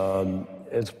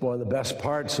 It's one of the best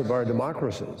parts of our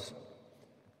democracies.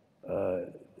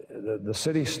 The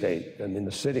city-state, I mean,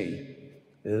 the city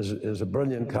is a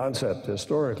brilliant concept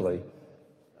historically.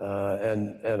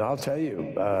 And I'll tell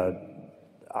you,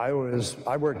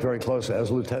 I worked very closely. I was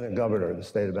lieutenant governor of the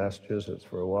state of Massachusetts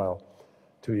for a while,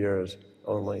 2 years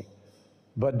only.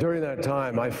 But during that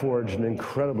time, I forged an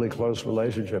incredibly close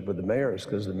relationship with the mayors,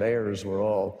 because the mayors were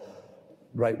all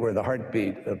right where the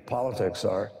heartbeat of politics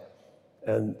are,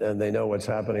 and they know what's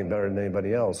happening better than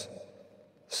anybody else.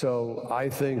 So I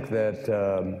think that,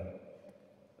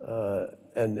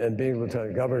 and being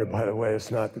lieutenant governor, by the way,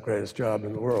 is not the greatest job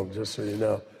in the world, just so you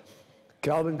know.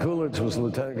 Calvin Coolidge was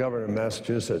lieutenant governor of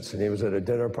Massachusetts, and he was at a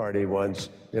dinner party once,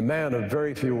 a man of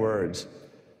very few words.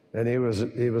 And he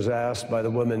was asked by the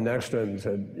woman next to him,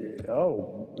 said,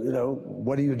 "Oh, you know,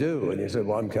 what do you do?" And he said,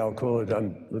 "Well, I'm Cal Coolidge,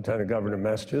 I'm lieutenant governor of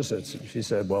Massachusetts." And she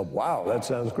said, "Well, wow, that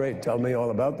sounds great. Tell me all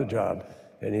about the job."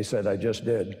 And he said, "I just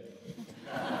did."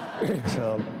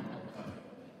 So,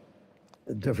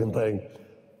 a different thing.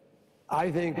 I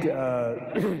think,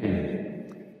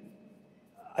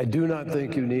 I do not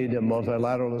think you need a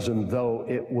multilateralism, though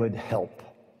it would help.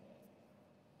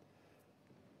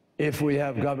 If we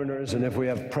have governors and if we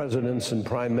have presidents and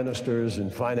prime ministers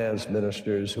and finance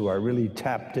ministers who are really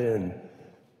tapped in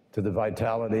to the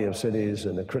vitality of cities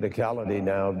and the criticality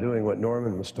now of doing what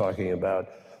Norman was talking about,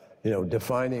 you know,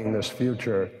 defining this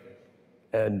future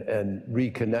and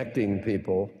reconnecting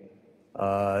people,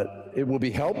 it will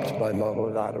be helped by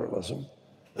multilateralism,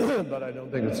 but I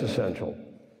don't think it's essential.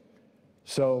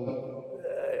 So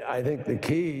I think the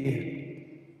key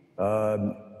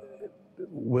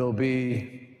will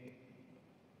be,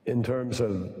 in terms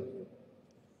of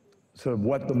sort of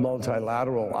what the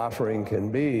multilateral offering can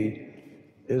be,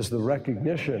 is the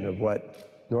recognition of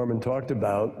what Norman talked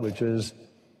about, which is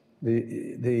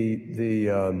the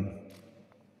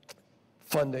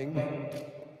funding,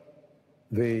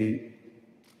 the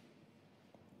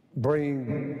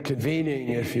convening,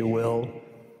 if you will,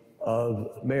 of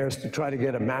mayors to try to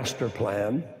get a master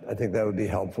plan. I think that would be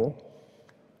helpful.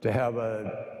 To have an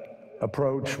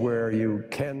approach where you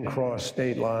can cross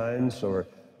state lines or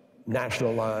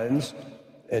national lines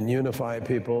and unify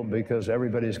people, because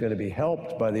everybody's going to be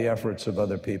helped by the efforts of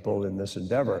other people in this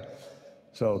endeavor.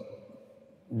 So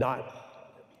not,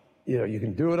 you know, you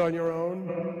can do it on your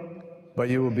own, but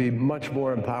you will be much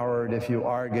more empowered if you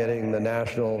are getting the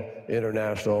national,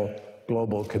 international,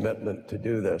 global commitment to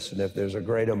do this, and if there's a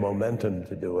greater momentum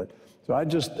to do it. So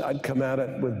I'd come at it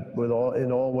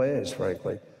in all ways,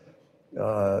 frankly.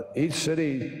 Each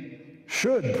city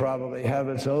should probably have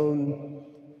its own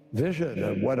vision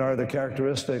of what are the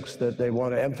characteristics that they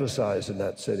want to emphasize in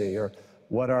that city, or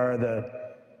what are the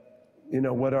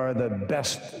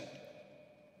best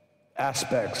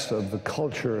aspects of the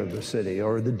culture of the city,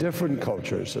 or the different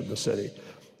cultures of the city.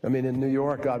 I mean, in New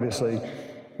York, obviously,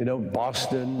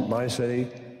 Boston, my city,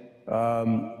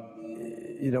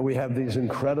 we have these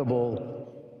incredible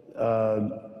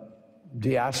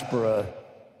diaspora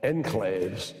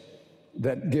enclaves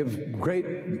that give great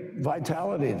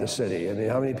vitality to the city. I mean,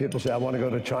 how many people say, I want to go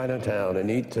to Chinatown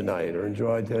and eat tonight, or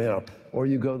enjoy, or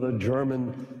you go to the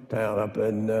German town up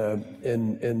in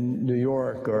New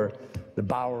York, or the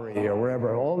Bowery, or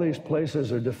wherever. All these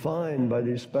places are defined by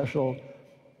these special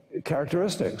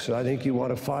characteristics. So I think you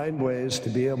want to find ways to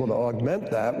be able to augment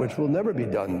that, which will never be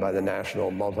done by the national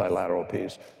multilateral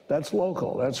piece. That's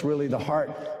local. That's really the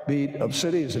heartbeat of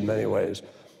cities in many ways.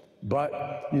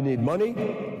 But you need money.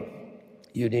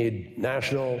 You need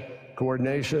national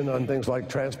coordination on things like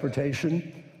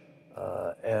transportation,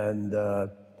 and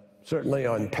certainly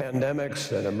on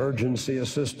pandemics and emergency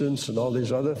assistance and all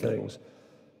these other things.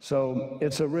 So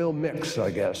it's a real mix, I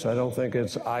guess. I don't think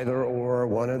it's either or,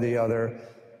 one or the other.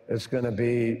 It's going to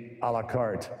be a la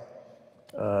carte.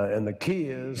 And the key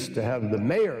is to have the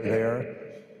mayor there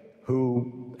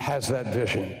who has that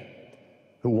vision,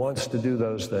 who wants to do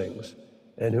those things,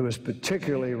 and who is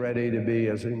particularly ready to be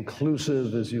as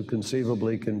inclusive as you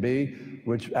conceivably can be,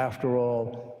 which, after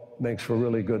all, makes for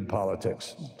really good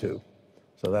politics, too.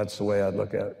 So that's the way I'd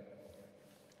look at it.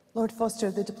 Lord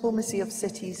Foster, the diplomacy of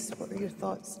cities, what are your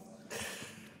thoughts?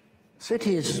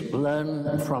 Cities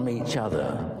learn from each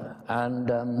other,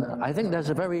 and I think there's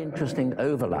a very interesting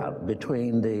overlap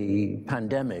between the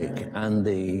pandemic and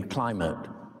the climate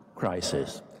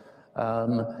crisis.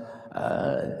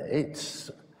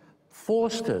 It's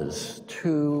forced us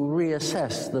to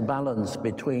reassess the balance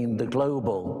between the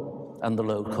global and the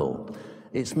local.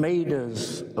 It's made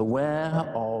us aware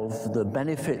of the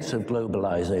benefits of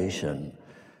globalization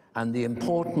and the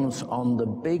importance on the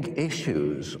big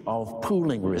issues of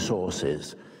pooling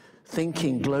resources,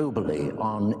 thinking globally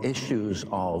on issues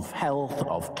of health,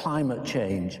 of climate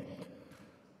change,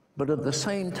 but at the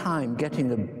same time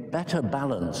getting a better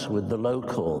balance with the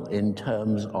local in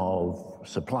terms of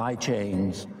supply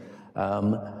chains,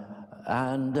 and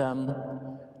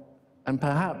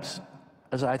perhaps,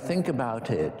 as I think about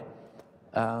it,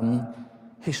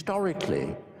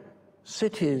 historically,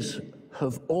 cities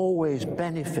have always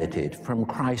benefited from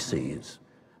crises.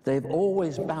 They've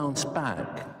always bounced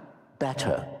back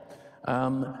better.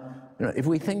 If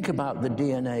we think about the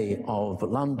DNA of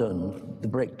London, the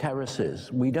brick terraces,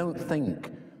 we don't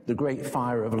think the Great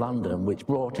Fire of London, which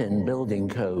brought in building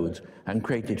codes and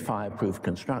created fireproof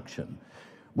construction.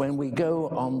 When we go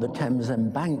on the Thames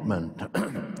embankment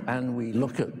and we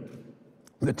look at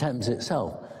the Thames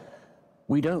itself,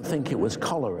 we don't think it was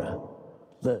cholera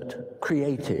that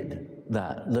created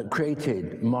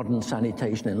modern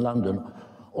sanitation in London,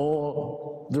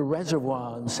 or the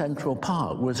reservoir in Central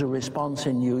Park was a response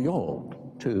in New York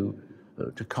to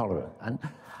cholera. And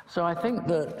so I think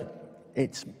that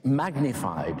it's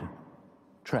magnified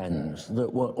trends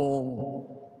that were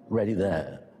already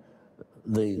there,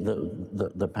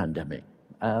 the pandemic.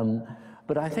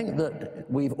 But I think that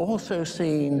we've also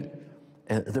seen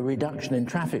the reduction in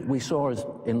traffic. We saw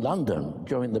in London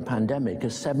during the pandemic a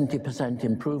 70%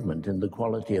 improvement in the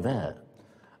quality of air.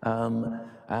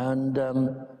 And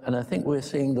I think we're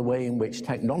seeing the way in which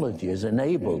technology has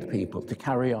enabled people to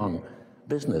carry on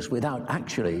business without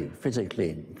actually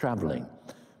physically traveling.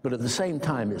 But at the same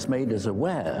time, it's made us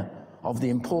aware of the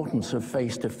importance of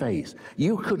face-to-face.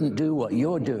 You couldn't do what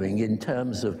you're doing in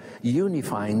terms of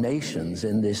unifying nations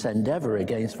in this endeavor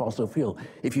against fossil fuel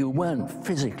if you weren't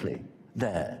physically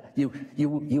there.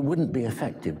 You wouldn't be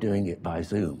effective doing it by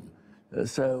Zoom.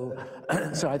 So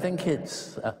I think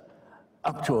it's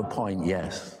up to a point,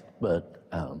 yes, but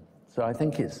so I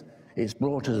think it's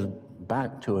brought us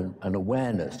back to an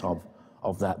awareness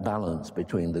of that balance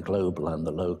between the global and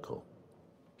the local.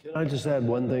 Can I just add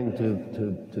one thing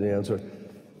to the answer?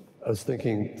 I was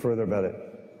thinking further about it.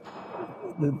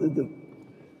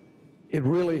 It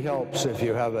really helps if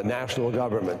you have a national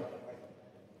government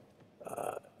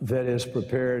that is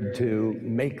prepared to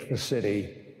make the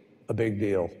city a big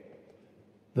deal.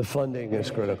 The funding is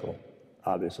critical,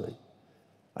 obviously.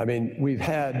 I mean, we've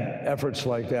had efforts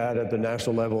like that at the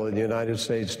national level in the United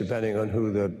States, depending on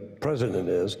who the president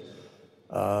is.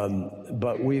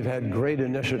 But we've had great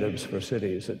initiatives for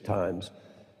cities at times.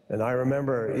 And I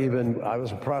remember I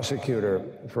was a prosecutor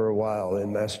for a while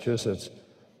in Massachusetts.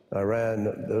 I ran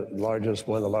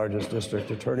one of the largest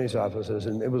district attorney's offices,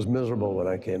 and it was miserable when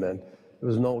I came in. It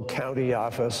was an old county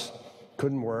office,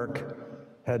 couldn't work,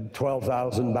 had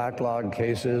 12,000 backlog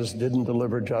cases, didn't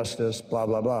deliver justice, blah,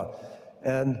 blah, blah.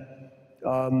 And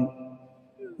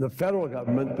the federal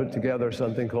government put together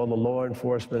something called the Law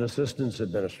Enforcement Assistance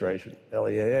Administration,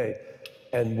 LEAA,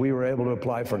 and we were able to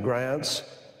apply for grants.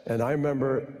 And I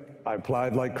remember I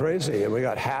applied like crazy, and we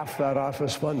got half that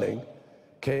office funding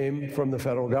came from the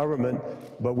federal government,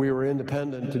 but we were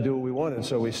independent to do what we wanted.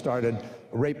 So we started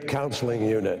a rape counseling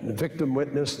unit, and victim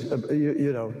witness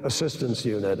assistance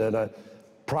unit, and a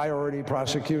priority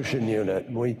prosecution unit.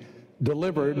 And we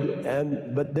delivered,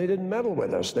 but they didn't meddle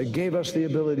with us. They gave us the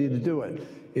ability to do it.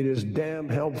 It is damn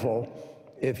helpful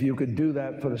if you could do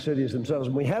that for the cities themselves.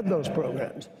 And we had those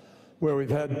programs where we've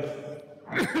had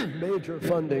major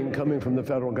funding coming from the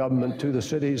federal government to the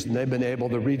cities, and they've been able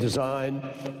to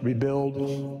redesign,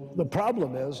 rebuild. The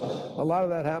problem is, a lot of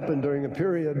that happened during a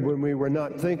period when we were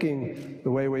not thinking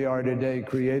the way we are today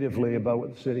creatively about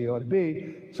what the city ought to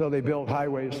be. So they built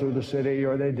highways through the city,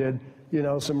 or they did,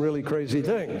 some really crazy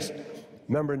things.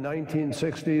 Remember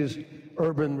 1960s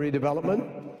urban redevelopment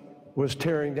was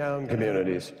tearing down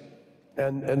communities.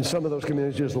 And some of those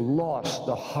communities just lost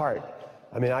the heart.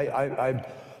 I mean, I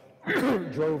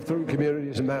drove through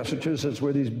communities in Massachusetts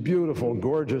where these beautiful,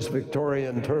 gorgeous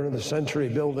Victorian turn-of-the-century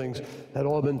buildings had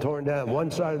all been torn down.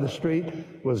 One side of the street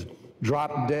was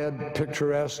drop-dead,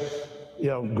 picturesque,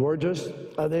 gorgeous.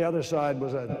 The other side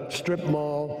was a strip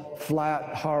mall,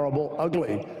 flat, horrible,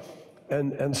 ugly.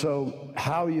 And so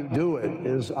how you do it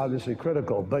is obviously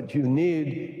critical, but you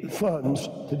need funds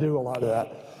to do a lot of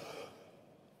that.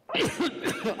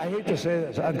 I hate to say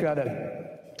this, I've got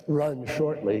to run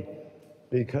shortly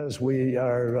because we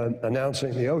are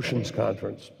announcing the Oceans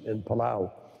Conference in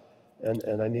Palau,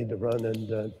 and I need to run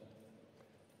and,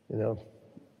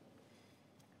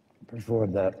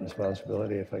 perform that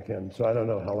responsibility if I can. So I don't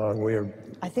know how long we are.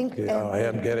 I think I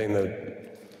am getting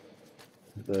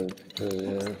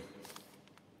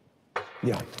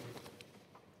yeah.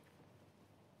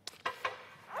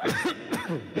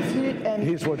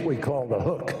 He's what we call the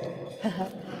hook.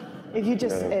 If you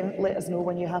just let us know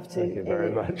when you have to, Thank you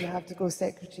very much. you have to go,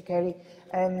 Secretary Kerry.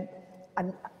 And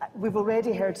we've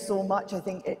already heard so much. I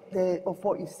think of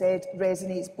what you've said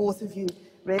resonates. Both of you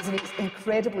resonates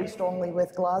incredibly strongly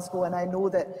with Glasgow, and I know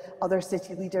that other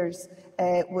city leaders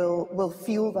will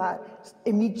feel that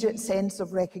immediate sense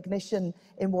of recognition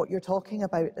in what you're talking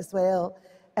about as well.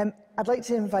 I'd like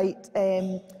to invite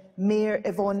Mayor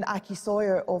Yvonne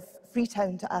Aki-Sawyer of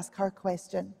Freetown to ask her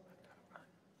question.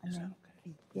 Yes.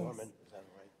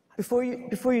 Before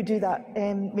you do that,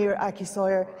 Mayor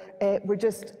Aki-Sawyer, we're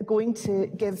just going to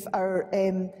give our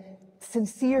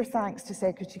sincere thanks to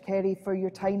Secretary Kerry for your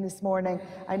time this morning.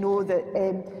 I know that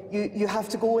you have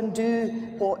to go and do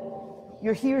what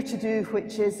you're here to do,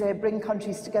 which is bring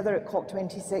countries together at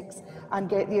COP26 and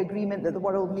get the agreement that the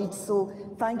world needs. So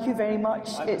thank you very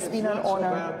much. It's been an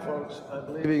honour. Folks.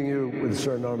 I'm leaving you with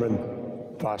Sir Norman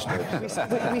Foster.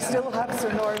 we still have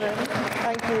Sir Norman.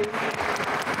 Thank you.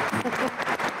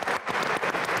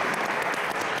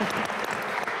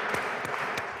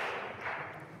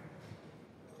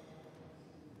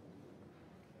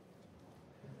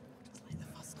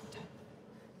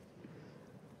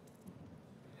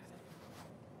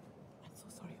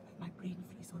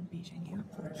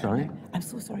 Sorry? I'm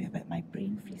so sorry about my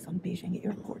brain freeze on Beijing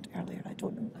Airport earlier. I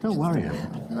don't know. Don't worry.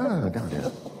 No, don't.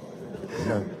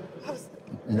 No,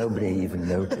 nobody even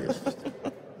noticed.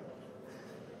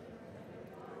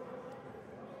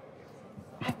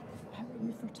 How are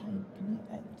you for time? Can you,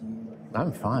 do you...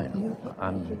 I'm fine.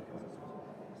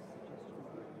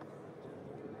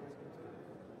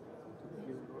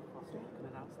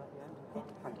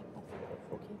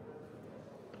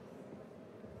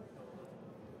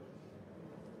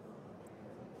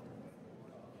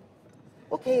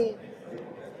 Okay,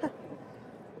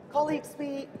 colleagues,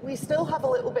 we still have a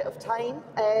little bit of time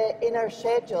in our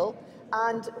schedule,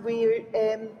 and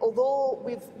although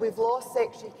we've lost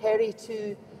Secretary Kerry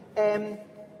to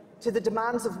the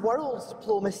demands of world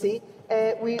diplomacy,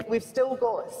 we've still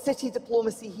got city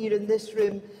diplomacy here in this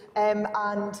room, and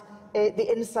the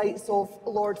insights of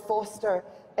Lord Foster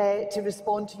to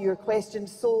respond to your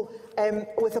questions. So,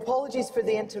 with apologies for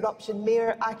the interruption,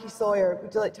 Mayor Aki-Sawyer,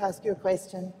 would you like to ask your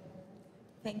question?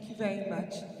 Thank you very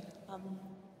much.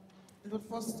 Lord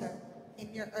Foster,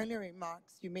 in your earlier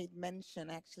remarks, you made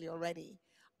mention actually already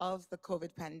of the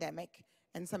COVID pandemic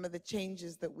and some of the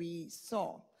changes that we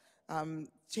saw.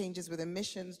 changes with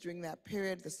emissions during that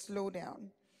period, the slowdown.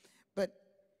 But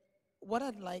what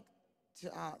I'd like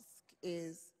to ask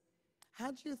is,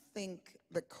 how do you think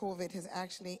that COVID has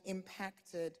actually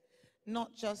impacted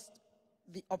not just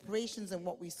the operations and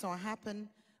what we saw happen,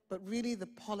 but really the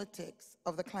politics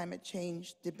of the climate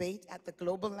change debate at the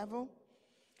global level?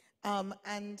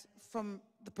 And from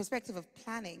the perspective of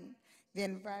planning, the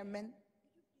environment.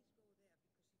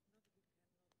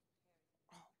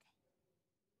 Oh, okay.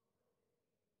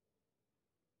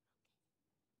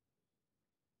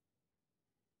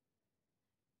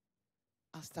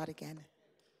 I'll start again.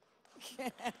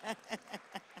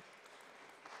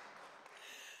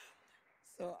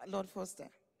 So, Lord Foster,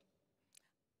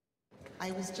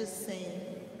 I was just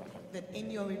saying that in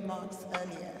your remarks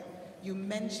earlier, you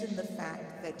mentioned the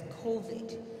fact that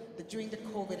during the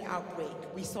COVID outbreak,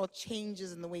 we saw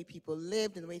changes in the way people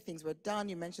lived and the way things were done.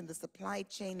 You mentioned the supply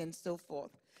chain and so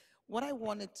forth. What I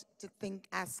wanted to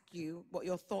ask you what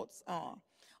your thoughts are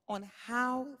on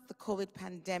how the COVID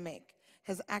pandemic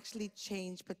has actually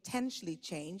changed, potentially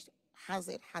changed, has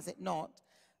it not,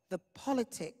 the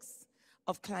politics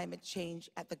of climate change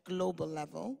at the global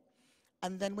level.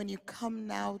 And then when you come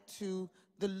now to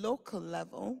the local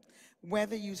level,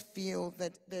 whether you feel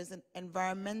that there's an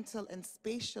environmental and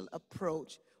spatial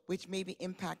approach which may be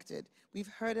impacted. We've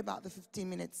heard about the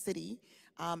 15-minute city,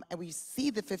 and we see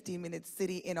the 15-minute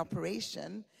city in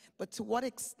operation, but to what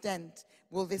extent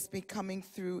will this be coming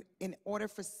through in order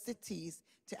for cities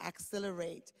to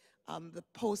accelerate the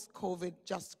post-COVID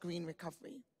just green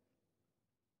recovery?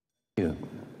 Thank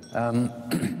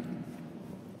you.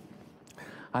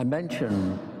 I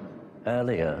mentioned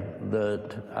earlier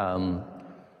that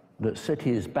that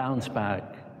cities bounce back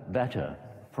better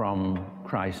from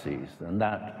crises, and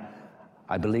that,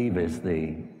 I believe, is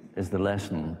the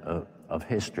lesson of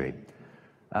history.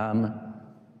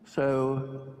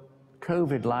 So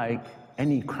COVID, like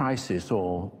any crisis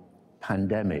or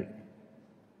pandemic,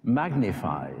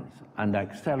 magnifies and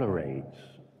accelerates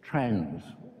trends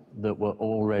that were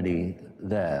already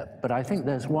there. But I think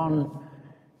there's one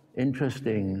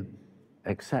interesting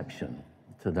exception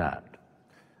to that.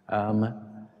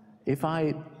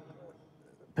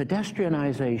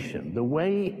 Pedestrianization, the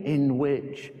way in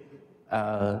which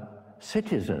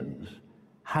citizens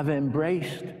have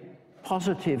embraced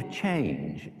positive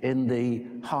change in the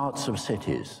hearts of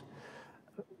cities.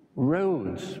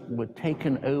 Roads were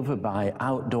taken over by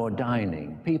outdoor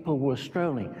dining. People were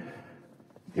strolling.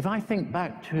 If I think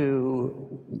back to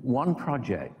one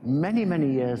project many, many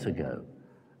years ago,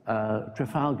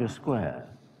 Trafalgar Square,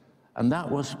 and that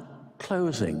was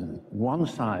closing one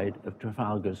side of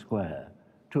Trafalgar Square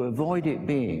to avoid it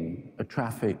being a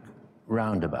traffic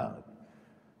roundabout.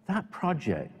 That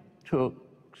project took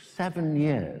 7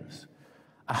 years.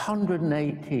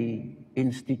 180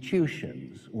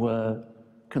 institutions were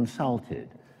consulted.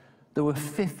 There were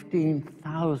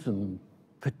 15,000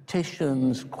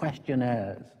 petitions,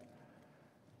 questionnaires.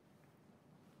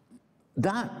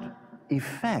 That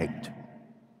effect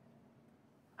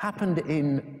happened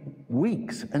in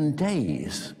weeks and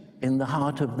days in the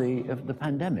heart of the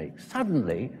pandemic.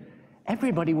 Suddenly,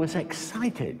 everybody was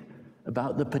excited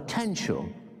about the potential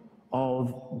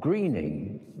of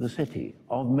greening the city,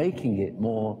 of making it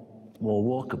more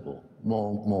walkable,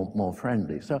 more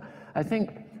friendly. So I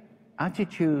think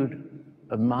attitude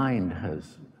of mind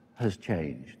has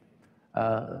changed.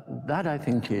 That, I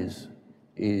think, is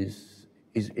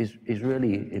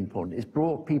really important. It's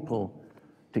brought people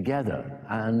together,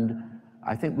 and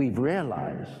I think we've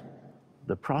realized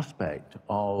the prospect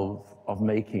of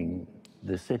making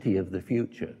the city of the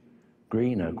future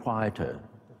greener, quieter,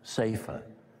 safer,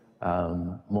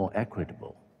 more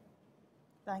equitable.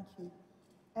 Thank you.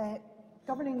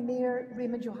 Governing Mayor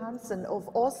Raymond Johansen of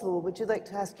Oslo, would you like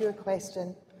to ask your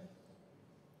question?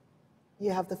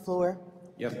 You have the floor.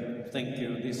 Yes, thank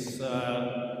you. This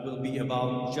will be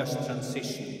about just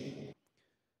transition.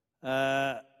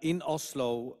 In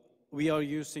Oslo, we are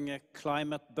using a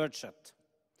climate budget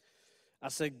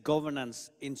as a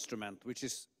governance instrument, which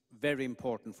is very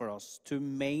important for us to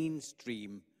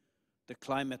mainstream the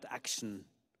climate action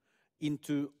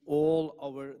into all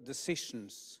our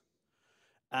decisions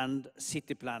and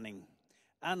city planning.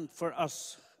 And for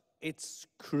us, it's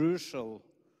crucial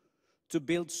to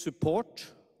build support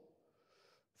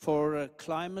for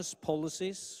climate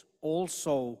policies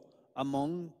also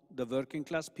among the working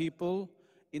class people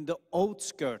in the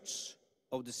outskirts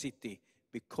of the city,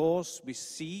 because we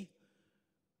see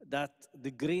that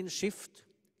the green shift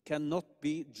cannot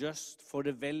be just for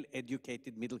the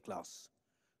well-educated middle class.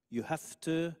 You have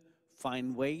to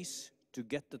find ways to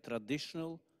get the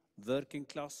traditional working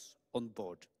class on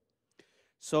board.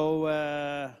 So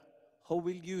how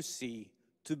will you see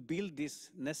to build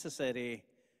these necessary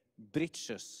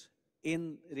bridges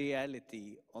in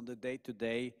reality on the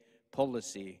day-to-day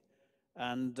policy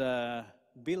and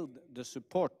build the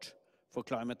support for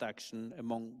climate action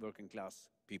among working class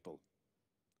people,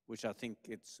 which I think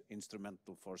it's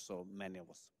instrumental for so many of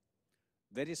us?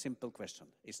 Very simple question,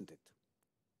 isn't it?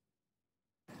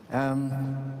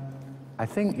 I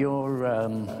think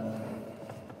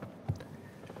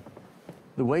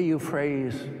the way you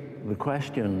phrase the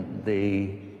question,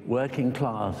 the working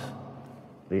class,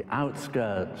 the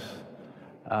outskirts,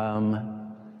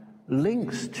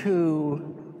 links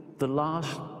to the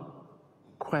last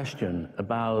question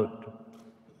about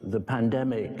the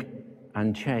pandemic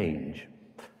and change.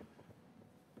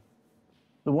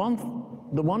 The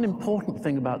one important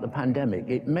thing about the pandemic,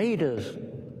 it made us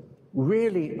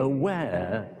really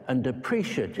aware and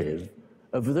appreciative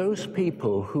of those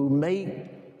people who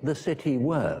make the city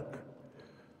work.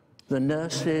 The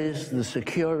nurses, the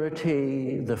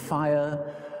security, the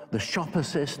fire, the shop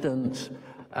assistants,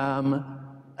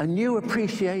 a new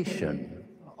appreciation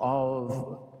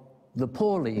of the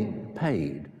poorly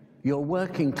paid, your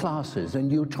working classes, and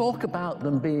you talk about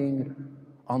them being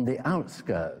on the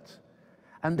outskirts,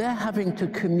 and they're having to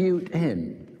commute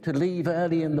in, to leave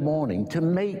early in the morning, to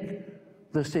make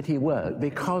the city work,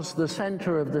 because the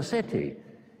center of the city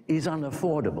is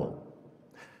unaffordable.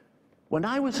 When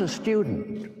I was a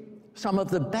student, some of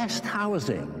the best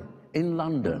housing in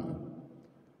London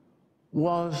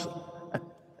was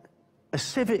a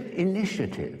civic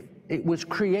initiative. It was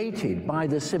created by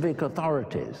the civic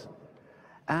authorities,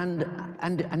 and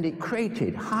it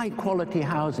created high-quality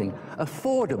housing,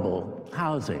 affordable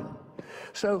housing.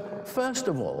 So, first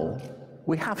of all,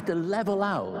 we have to level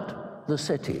out the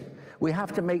city. We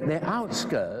have to make the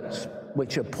outskirts,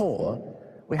 which are poor,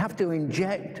 we have to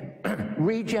inject,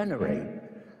 regenerate.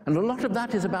 And a lot of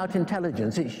that is about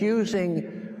intelligence. It's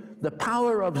using the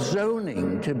power of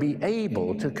zoning to be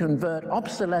able to convert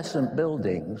obsolescent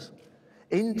buildings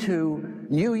into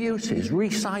new uses,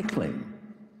 recycling.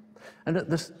 And at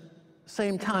the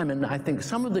same time, and I think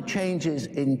some of the changes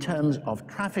in terms of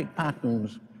traffic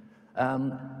patterns,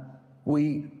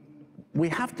 we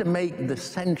have to make the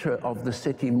center of the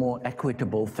city more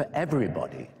equitable for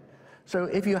everybody. So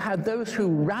if you had those who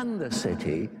ran the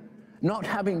city not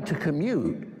having to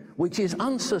commute, which is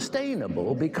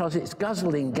unsustainable because it's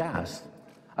guzzling gas,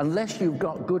 unless you've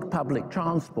got good public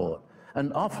transport,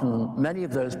 and often many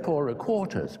of those poorer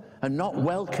quarters are not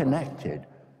well connected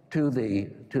to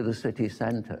the city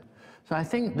center. So I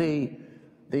think the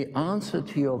answer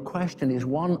to your question is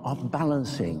one of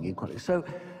balancing equality. So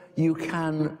you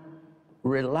can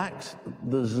relax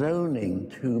the zoning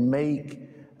to make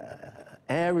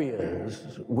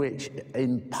areas which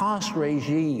in past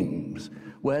regimes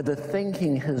where the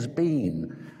thinking has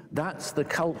been, that's the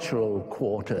cultural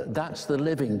quarter, that's the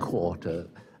living quarter.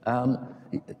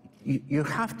 You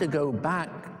have to go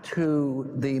back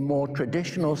to the more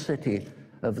traditional city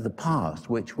of the past,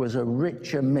 which was a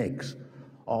richer mix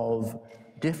of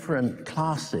different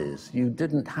classes. You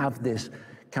didn't have this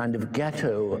kind of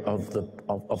ghetto of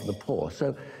the poor.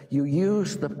 So you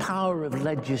use the power of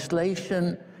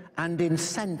legislation and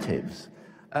incentives.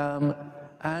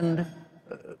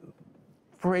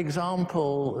 For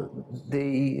example,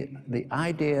 the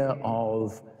idea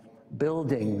of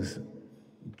buildings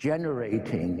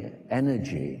generating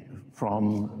energy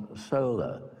from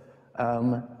solar.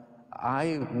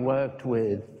 I worked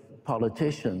with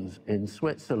politicians in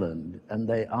Switzerland, and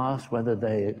they asked whether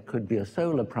there could be a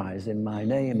solar prize in my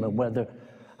name and whether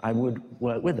I would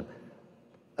work with them.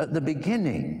 At the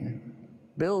beginning,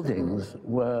 buildings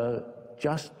were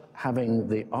just having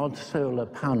the odd solar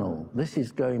panel. This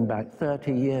is going back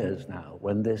 30 years now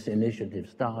when this initiative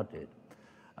started,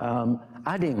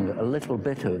 adding a little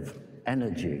bit of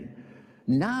energy.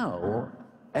 Now,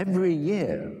 every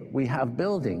year, we have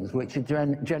buildings which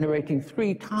are generating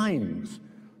 3 times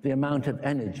the amount of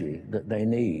energy that they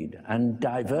need and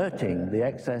diverting the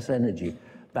excess energy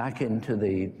back into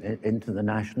the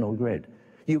national grid.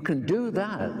 You can do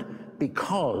that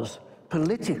because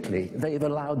politically they've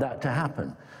allowed that to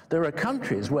happen. There are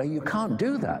countries where you can't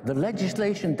do that. The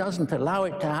legislation doesn't allow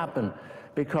it to happen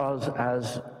because,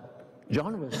 as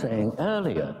John was saying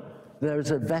earlier,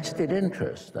 there's a vested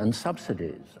interest and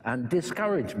subsidies and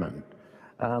discouragement.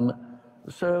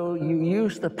 So you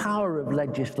use the power of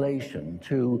legislation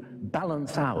to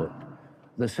balance out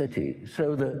the city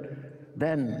so that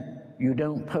then you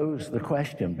don't pose the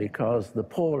question because the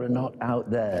poor are not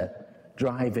out there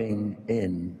driving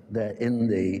in, they're in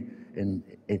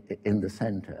the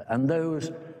center. And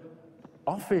those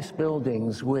office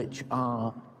buildings which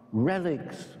are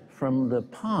relics from the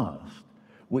past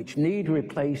which need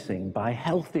replacing by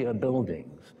healthier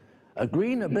buildings. A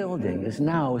greener building is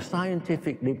now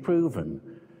scientifically proven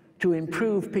to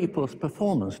improve people's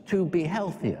performance, to be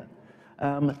healthier.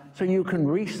 So you can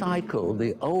recycle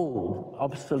the old,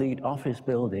 obsolete office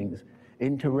buildings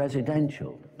into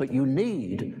residential, but you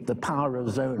need the power of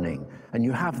zoning, and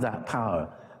you have that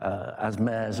power as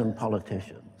mayors and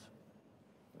politicians.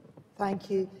 Thank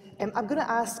you. I'm going to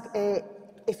ask,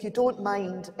 if you don't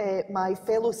mind, my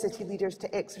fellow city leaders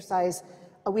to exercise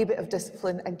a wee bit of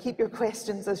discipline and keep your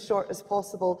questions as short as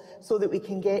possible so that we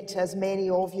can get to as many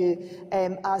of you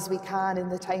as we can in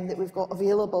the time that we've got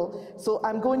available. So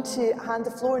I'm going to hand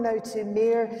the floor now to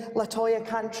Mayor LaToya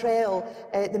Cantrell,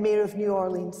 the Mayor of New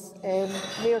Orleans.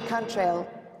 Mayor Cantrell.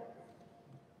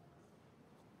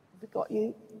 Have we got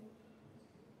you?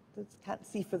 Can't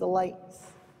see for the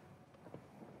lights.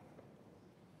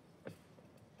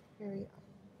 Kerry.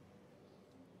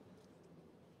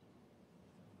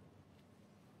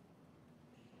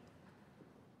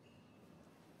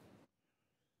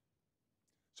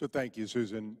 So thank you,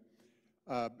 Susan.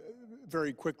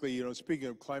 Very quickly, speaking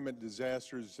of climate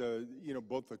disasters,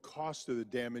 both the cost of the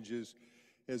damages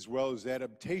as well as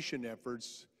adaptation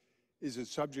efforts is a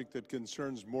subject that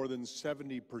concerns more than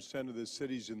 70% of the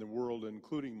cities in the world,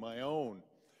 including my own.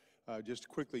 Just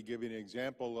quickly give you an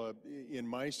example, in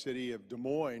my city of Des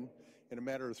Moines, in a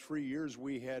matter of 3 years,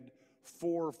 we had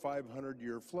 4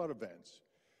 500-year flood events.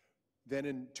 Then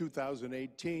in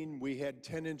 2018, we had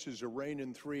 10 inches of rain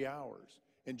in 3 hours.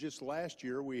 And just last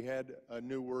year, we had a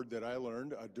new word that I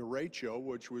learned, a derecho,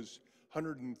 which was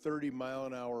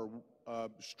 130-mile-an-hour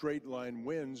straight line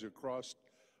winds across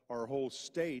our whole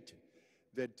state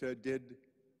that did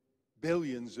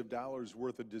billions of dollars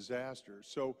worth of disaster.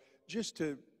 So just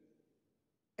to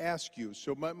ask you,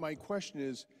 so my question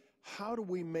is, how do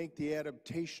we make the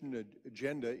adaptation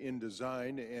agenda in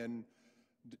design and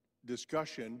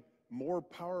discussion more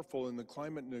powerful in the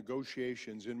climate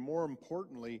negotiations? And more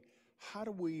importantly, how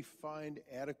do we find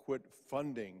adequate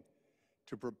funding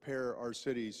to prepare our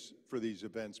cities for these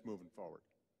events moving forward?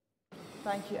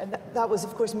 Thank you. And that was,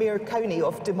 of course, Mayor Cowney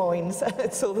of Des Moines.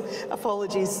 So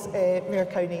apologies, Mayor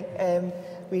Cowney.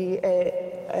 We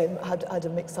had a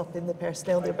mix-up in the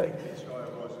personnel there. But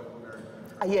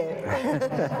yeah,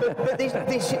 but they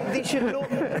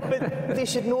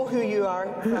should know who you are,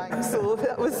 Frank. So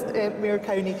that was Mayor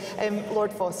Cowney.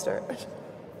 Lord Foster.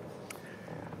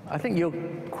 I think your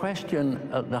question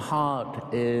at the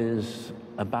heart is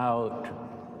about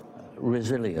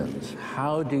resilience.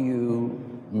 How do you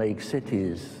make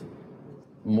cities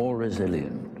more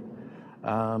resilient?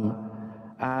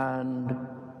 And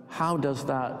how does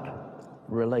that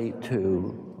relate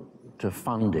to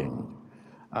funding?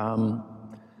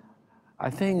 I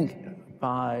think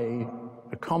by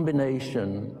a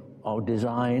combination of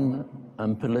design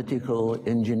and political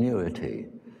ingenuity,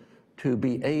 to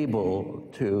be able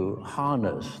to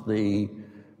harness the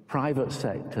private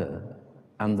sector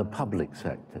and the public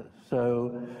sector.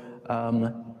 So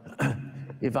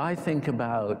if I think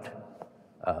about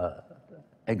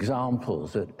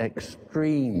examples at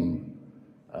extreme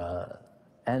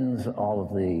ends of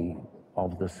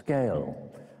the scale,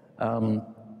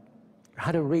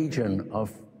 had a region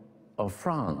of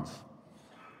France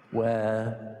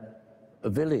where a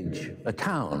village, a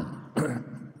town,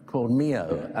 called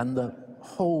Millau, and the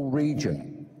whole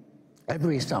region,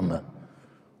 every summer,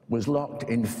 was locked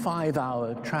in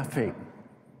 5-hour traffic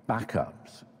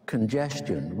backups,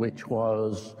 congestion, which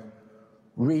was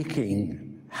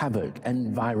wreaking havoc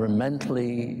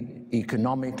environmentally,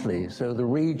 economically. So the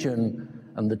region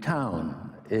and the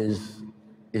town is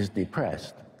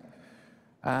depressed.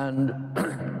 And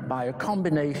by a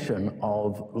combination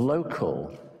of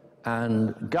local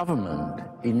and government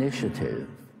initiative,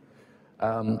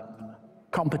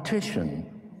 competition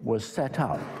was set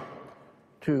up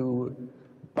to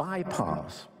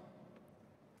bypass,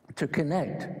 to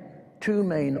connect 2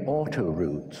 main auto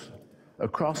routes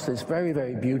across this very,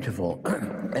 very beautiful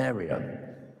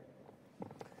area.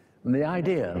 And the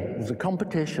idea was a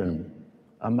competition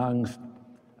amongst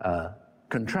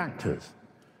contractors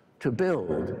to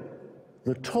build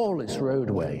the tallest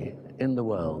roadway in the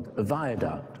world, a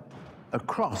viaduct,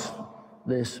 across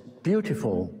this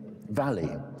beautiful valley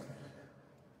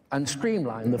and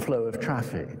streamline the flow of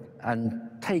traffic and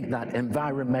take that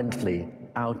environmentally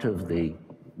out of the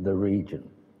region.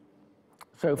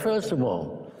 So first of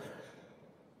all,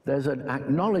 there's an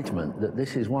acknowledgement that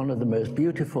this is one of the most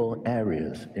beautiful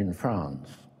areas in France.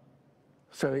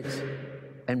 So it's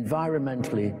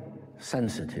environmentally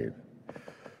sensitive.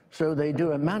 So they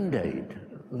do a mandate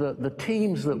that the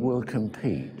teams that will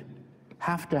compete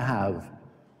have to have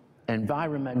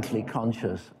environmentally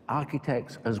conscious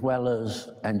architects as well as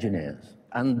engineers.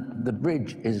 And the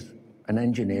bridge is an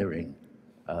engineering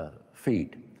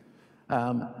feat.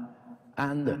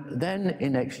 And then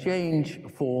in exchange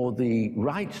for the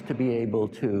rights to be able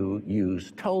to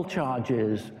use toll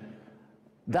charges,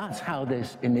 that's how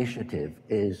this initiative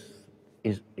is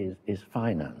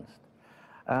financed.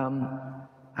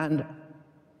 And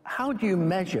how do you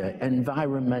measure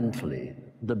environmentally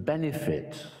the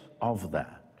benefits of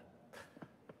that?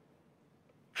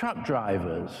 Truck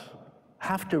drivers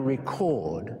have to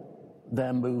record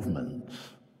their movements,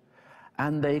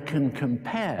 and they can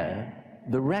compare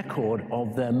the record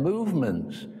of their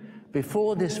movements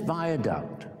before this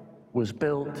viaduct was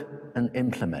built and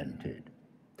implemented.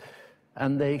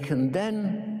 And they can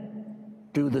then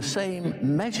do the same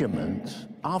measurements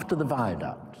after the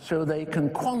viaduct, so they can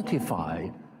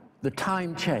quantify the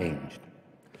time changed.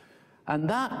 And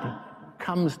that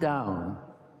comes down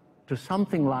to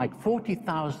something like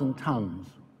 40,000 tons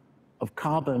of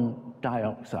carbon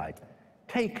dioxide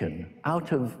taken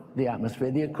out of the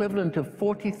atmosphere, the equivalent of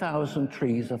 40,000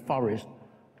 trees of forest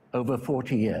over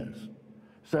 40 years.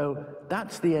 So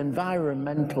that's the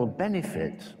environmental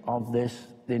benefits of this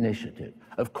initiative.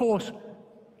 Of course,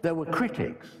 there were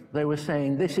critics. They were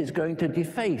saying this is going to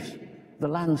deface the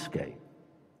landscape.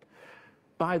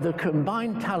 By the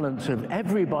combined talents of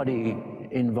everybody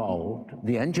involved,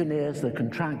 the engineers, the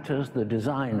contractors, the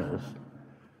designers,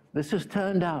 this has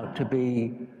turned out to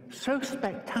be so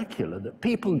spectacular that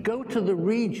people go to the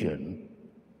region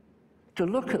to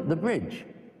look at the bridge.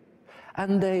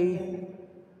 And they,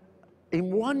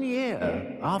 in 1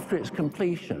 year after its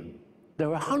completion, there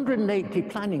were 180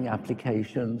 planning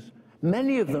applications,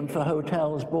 many of them for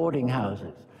hotels, boarding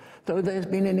houses. So there's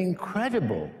been an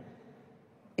incredible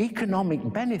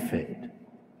economic benefit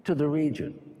to the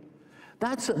region.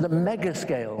 That's at the mega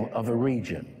scale of a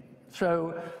region.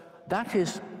 So that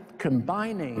is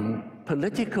combining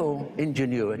political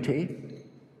ingenuity,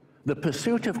 the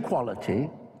pursuit of quality,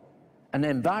 and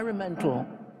environmental,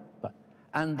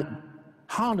 and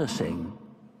harnessing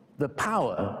the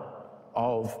power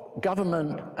of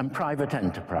government and private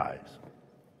enterprise.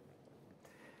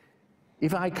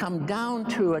 If I come down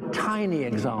to a tiny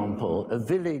example, a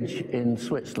village in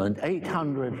Switzerland,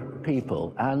 800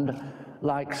 people, and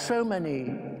like so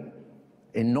many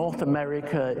in North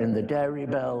America, in the dairy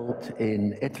belt,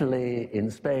 in Italy,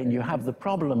 in Spain, you have the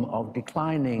problem of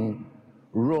declining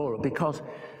rural, because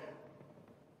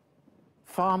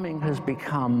farming has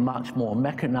become much more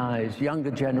mechanized.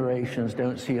 Younger generations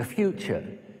don't see a future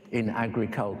in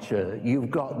agriculture. You've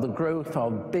got the growth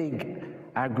of big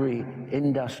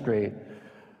agri-industry.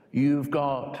 You've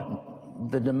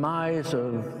got the demise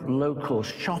of local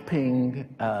shopping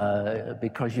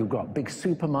because you've got big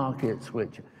supermarkets,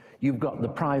 which you've got the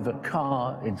private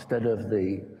car instead of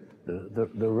the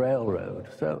railroad.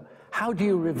 So how do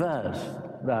you reverse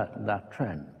that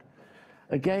trend?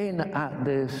 Again, at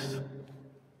this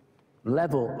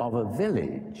level of a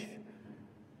village,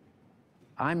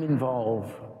 I'm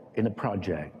involved in a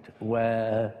project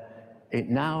where it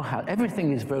now has,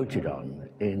 everything is voted on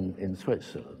in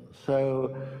Switzerland.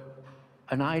 So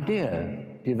an idea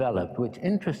developed, which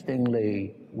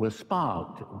interestingly was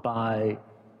sparked by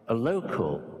a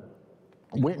local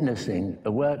witnessing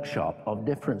a workshop of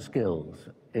different skills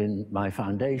in my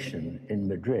foundation in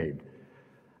Madrid.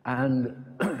 And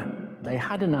they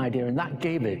had an idea, and that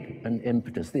gave it an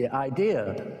impetus, the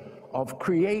idea of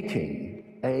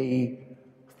creating a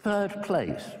third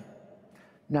place.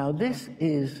 Now, this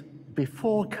is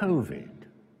before COVID,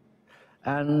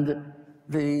 and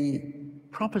the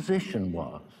proposition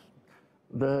was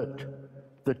that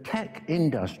the tech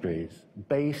industries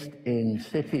based in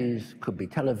cities, could be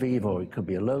Tel Aviv or it could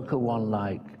be a local one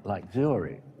like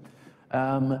Zurich,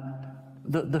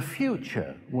 the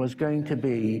future was going to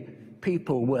be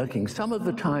people working some of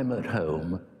the time at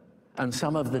home and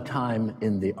some of the time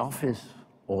in the office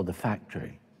or the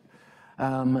factory.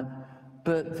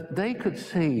 But they could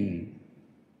see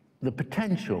the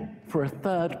potential for a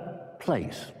third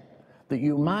place, that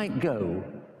you might go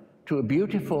to a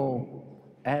beautiful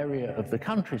area of the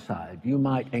countryside, you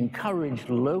might encourage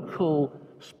local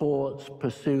sports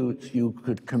pursuits, you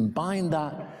could combine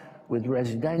that with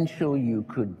residential, you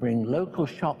could bring local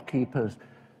shopkeepers.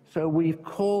 So we've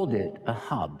called it a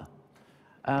hub.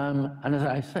 And as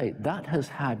I say, that has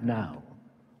had now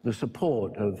the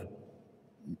support of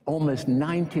almost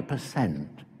 90%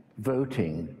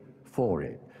 voting for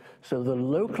it. So the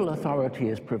local authority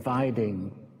is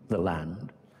providing the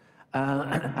land,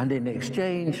 and in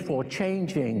exchange for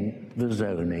changing the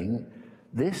zoning,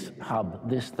 this hub,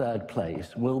 this third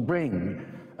place, will bring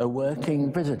a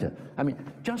working visitor. I mean,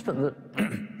 just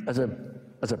as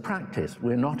a practice,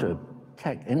 we're not a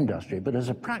tech industry, but as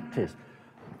a practice,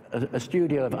 a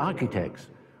studio of architects,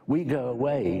 we go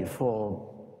away for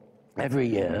every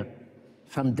year,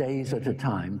 some days at a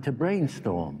time, to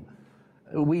brainstorm.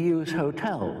 We use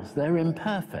hotels, they're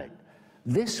imperfect.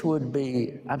 This would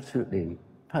be absolutely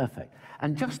perfect.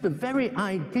 And just the very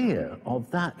idea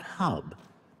of that hub,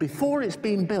 before it's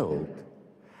been built,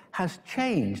 has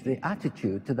changed the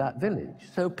attitude to that village.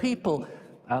 So people,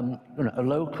 a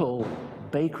local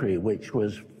bakery which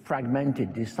was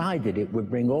fragmented decided it would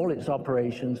bring all its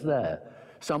operations there.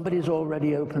 Somebody's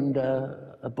already opened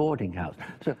a boarding house.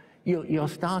 So you're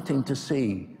starting to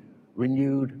see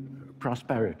renewed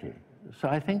prosperity. So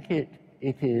I think it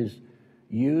is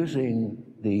using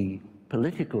the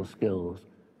political skills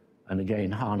and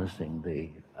again harnessing the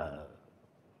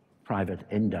private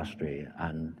industry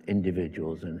and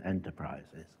individuals and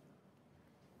enterprises.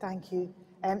 Thank you.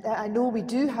 I know we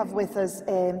do have with us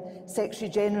Secretary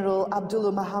General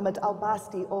Abdullah Mohammed Al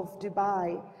Basti of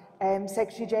Dubai.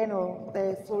 Secretary General,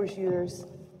 the floor is yours.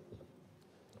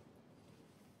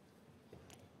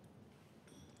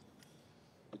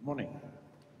 Good morning.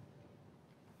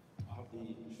 I have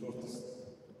the shortest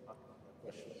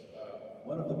questions.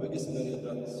 One of the biggest barriers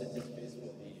that cities face for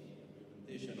the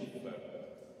implementation of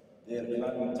their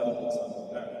climate targets and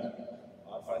plans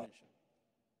are financial.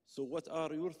 So what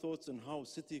are your thoughts on how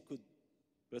city could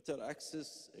better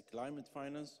access climate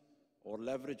finance or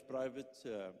leverage private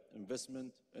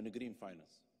investment in green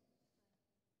finance?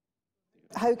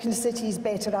 How can cities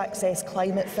better access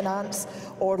climate finance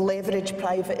or leverage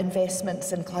private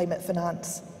investments in climate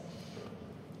finance?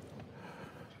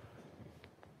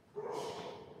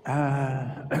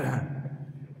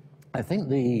 I think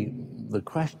the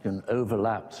question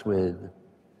overlaps with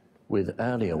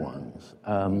earlier ones.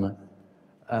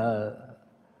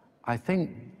 I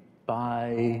think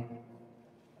by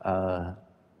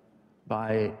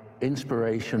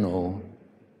inspirational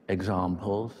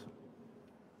examples,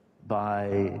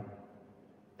 by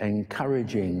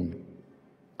encouraging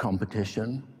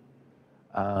competition,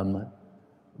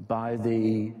 by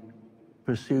the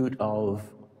pursuit of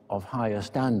higher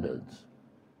standards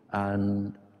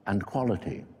and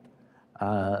quality.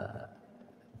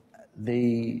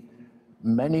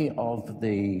 Many of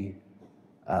the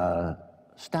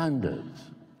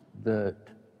standards that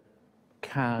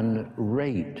can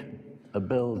rate a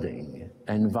building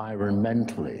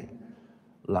environmentally,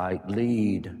 like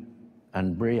LEED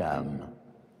and BREEAM,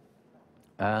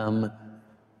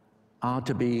 are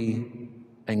to be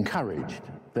encouraged.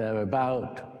 They're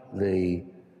about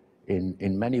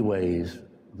in many ways,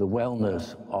 the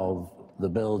wellness of the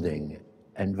building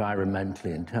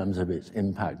environmentally in terms of its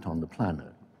impact on the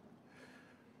planet.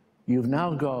 You've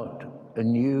now got a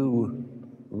new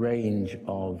range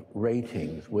of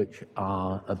ratings which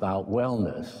are about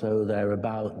wellness, so they're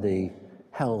about the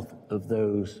health of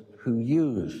those who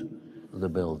use the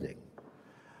building.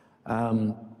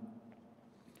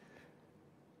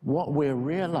 What we're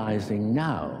realizing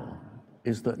now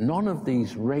is that none of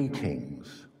these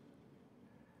ratings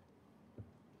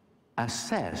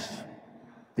assess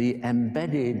the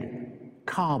embedded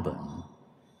carbon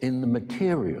in the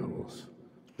materials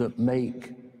that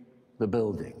make the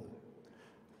building.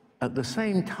 At the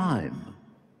same time,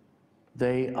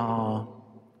 they are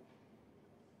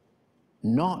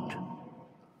not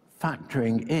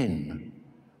factoring in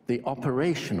the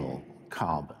operational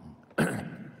carbon.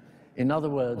 In other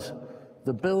words,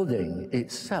 the building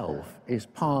itself is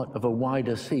part of a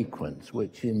wider sequence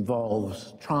which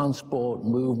involves transport,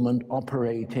 movement,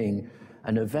 operating,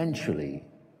 and eventually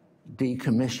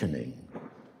decommissioning.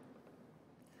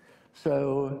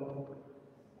 So,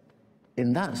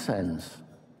 in that sense,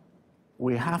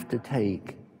 we have to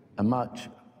take a much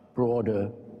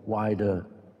broader, wider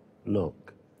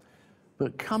look.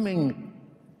 But coming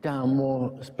down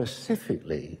more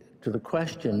specifically to the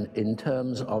question in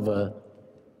terms of a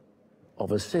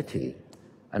city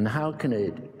and how can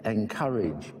it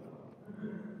encourage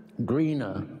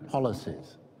greener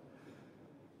policies,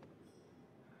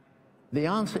 the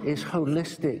answer is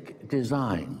holistic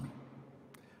design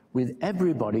with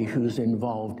everybody who's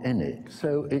involved in it.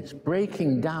 So it's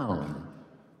breaking down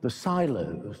the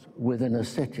silos within a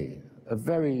city. A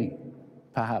very,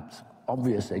 perhaps,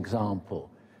 obvious example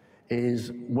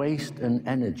is waste and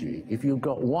energy. If you've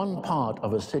got one part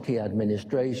of a city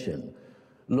administration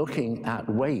looking at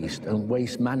waste and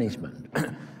waste management,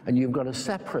 and you've got a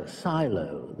separate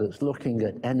silo that's looking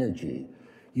at energy,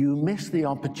 you miss the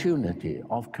opportunity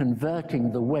of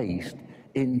converting the waste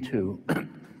into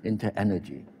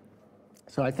energy.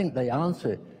 So I think the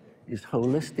answer is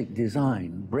holistic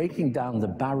design, breaking down the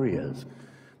barriers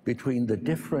between the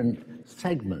different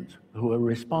segments who are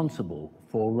responsible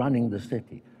for running the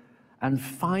city, and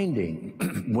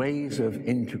finding ways of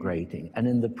integrating, and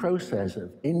in the process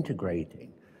of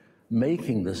integrating,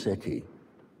 making the city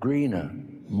greener,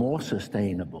 more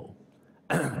sustainable,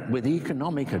 with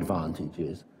economic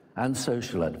advantages and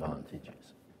social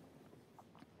advantages.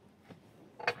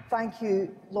 Thank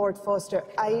you, Lord Foster.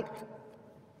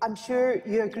 I'm sure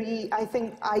you agree. I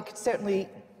think I could certainly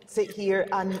sit here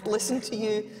and listen to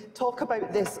you talk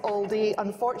about this all day.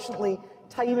 Unfortunately,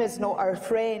 time is not our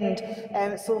friend,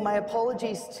 so my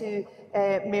apologies to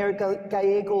Mayor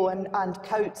Gallego and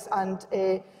Couts and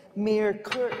Mayor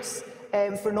Kurtz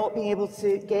for not being able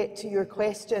to get to your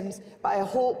questions, but I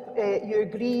hope you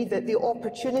agree that the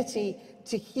opportunity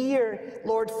to hear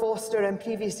Lord Foster and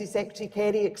previously Secretary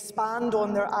Kerry expand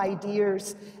on their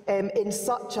ideas in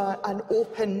such an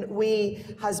open way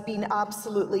has been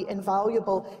absolutely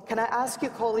invaluable. Can I ask you,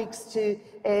 colleagues, to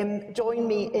join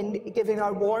me in giving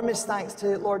our warmest thanks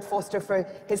to Lord Foster for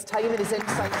his time and his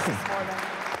insights this morning.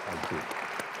 Thank you.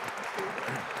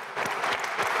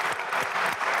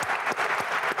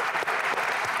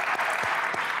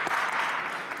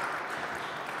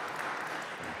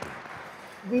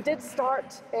 We did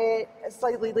start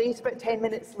slightly late, about 10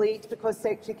 minutes late, because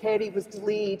Secretary Kerry was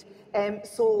delayed.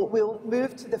 So we'll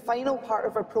move to the final part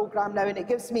of our programme now, and it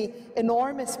gives me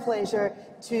enormous pleasure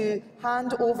to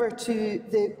hand over to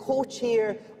the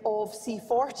co-chair of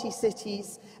C40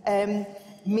 cities,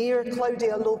 Mayor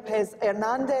Claudia Lopez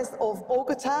Hernandez of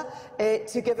Bogota,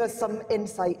 to give us some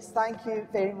insights. Thank you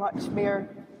very much, Mayor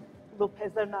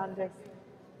Lopez Hernandez.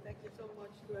 Thank you so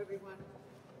much to everyone.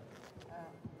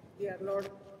 Dear Lord,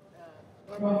 it's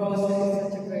such a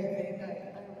great thing.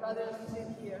 I'd rather sit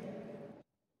here.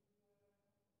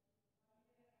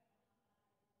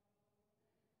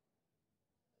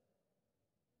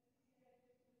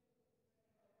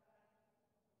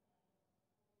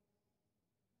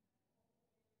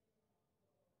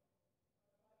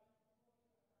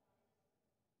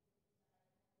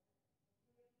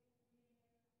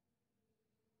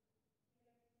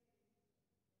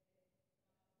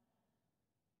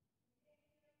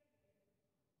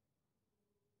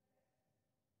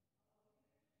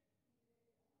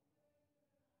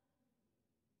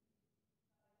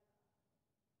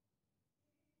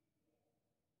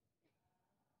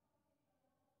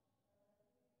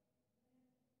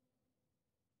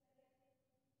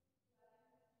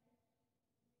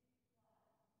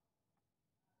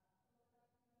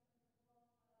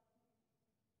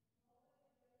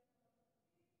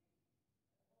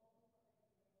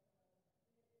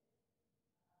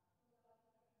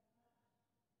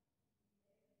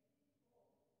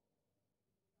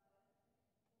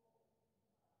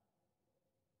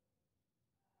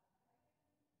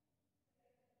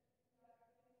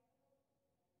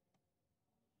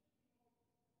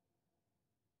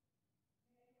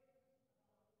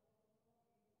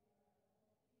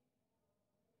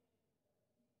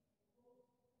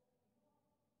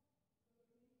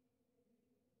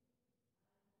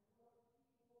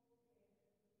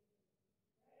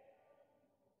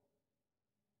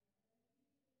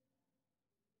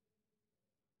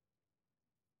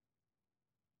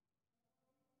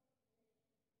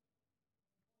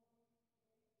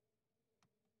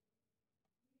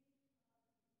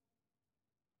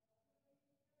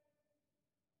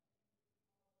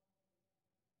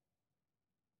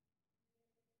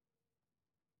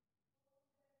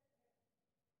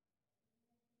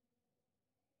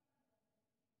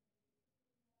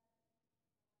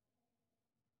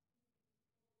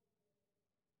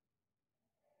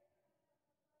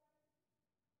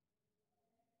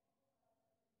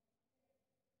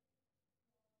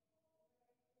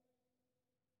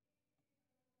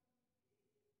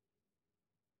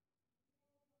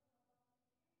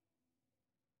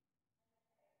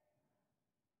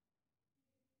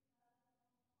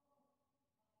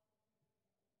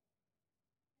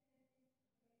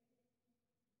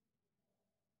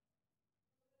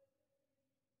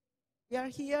 We are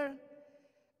here,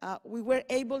 we were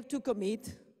able to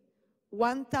commit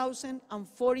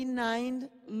 1,049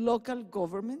 local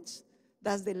governments.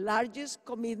 That's the largest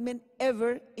commitment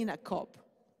ever in a COP.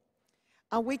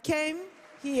 And we came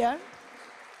here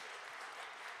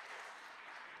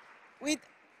with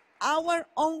our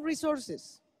own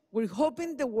resources. We're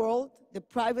hoping the world, the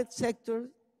private sector,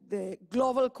 the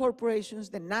global corporations,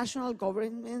 the national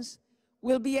governments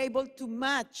will be able to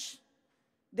match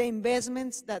the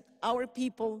investments that our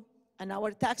people and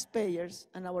our taxpayers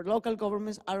and our local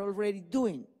governments are already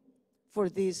doing for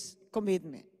this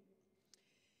commitment.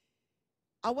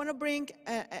 I want to bring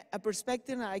a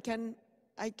perspective, and I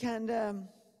can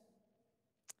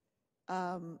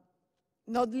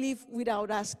not live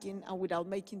without asking and without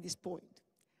making this point.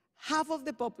 Half of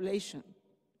the population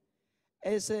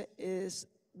is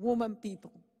women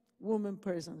people, women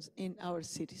persons in our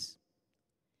cities.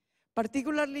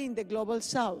 Particularly in the global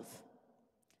south,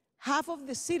 half of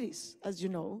the cities, as you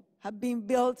know, have been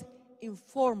built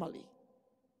informally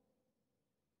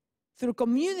through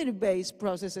community-based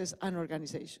processes and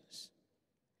organizations.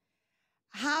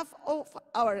 Half of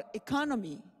our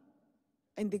economy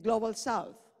in the global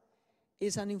south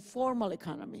is an informal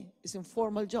economy, it's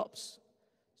informal jobs.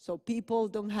 So people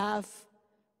don't have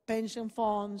pension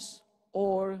funds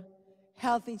or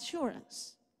health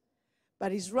insurance,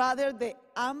 but it's rather the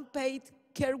unpaid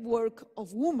care work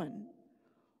of women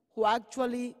who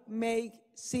actually make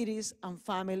cities and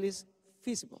families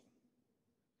feasible.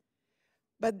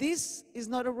 But this is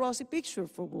not a rosy picture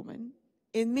for women.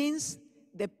 It means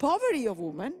the poverty of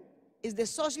women is the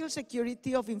social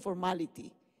security of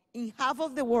informality in half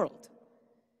of the world,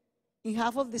 in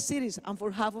half of the cities, and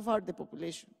for half of the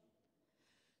population.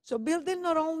 So building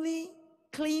not only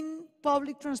clean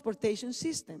public transportation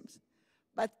systems,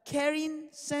 but caring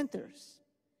centers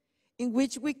in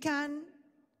which we can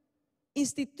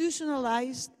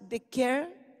institutionalize the care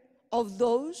of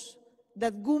those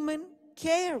that women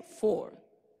care for,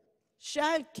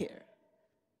 child care,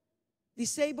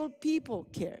 disabled people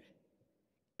care,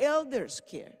 elders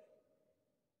care.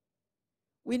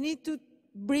 We need to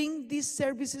bring these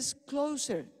services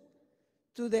closer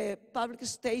to the public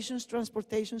stations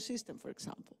transportation system, for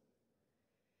example.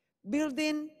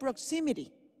 Building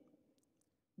proximity,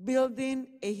 building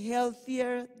a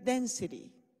healthier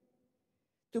density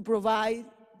to provide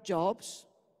jobs,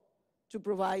 to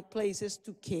provide places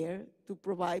to care, to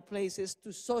provide places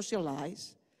to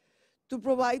socialize, to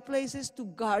provide places to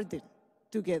garden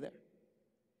together.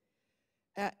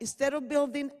 Instead of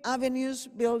building avenues,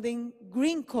 building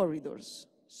green corridors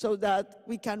so that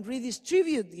we can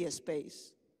redistribute the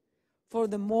space for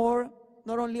the more,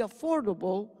 not only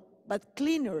affordable, but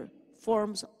cleaner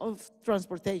forms of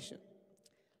transportation.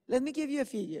 Let me give you a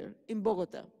figure in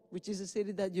Bogota, which is a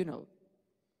city that you know.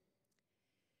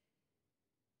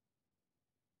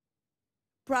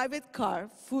 Private car,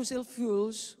 fossil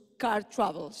fuels, car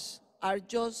travels are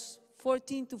just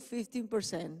 14 to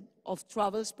 15% of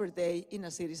travels per day in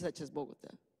a city such as Bogota.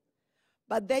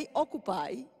 But they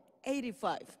occupy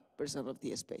 85% of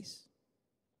the space.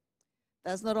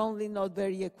 That's not only not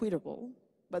very equitable,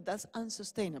 but that's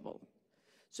unsustainable.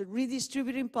 So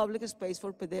redistributing public space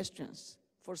for pedestrians,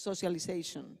 for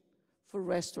socialization, for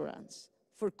restaurants,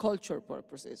 for cultural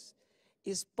purposes,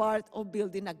 is part of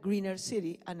building a greener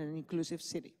city and an inclusive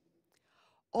city.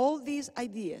 All these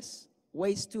ideas,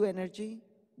 waste to energy,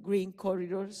 green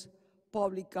corridors,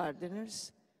 public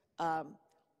gardeners,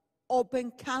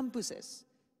 open campuses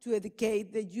to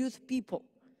educate the youth people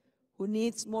who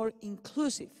needs more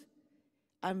inclusive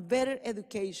and better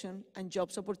education and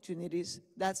jobs opportunities.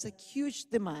 That's a huge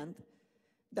demand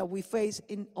that we face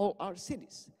in all our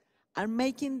cities. And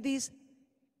making this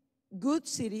good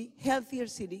city, healthier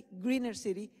city, greener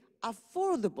city,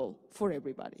 affordable for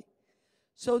everybody,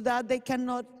 so that they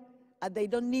cannot, they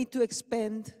don't need to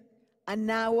expend an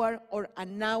hour or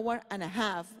an hour and a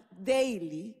half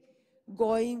daily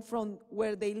going from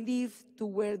where they live to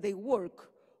where they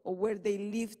work, or where they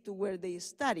live to where they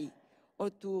study, or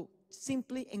to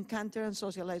simply encounter and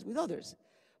socialize with others.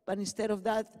 But instead of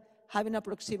that, having a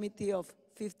proximity of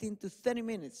 15 to 30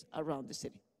 minutes around the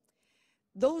city.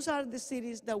 Those are the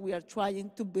cities that we are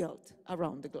trying to build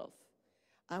around the globe.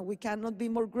 And we cannot be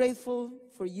more grateful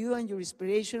for you and your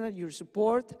inspiration and your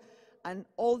support, and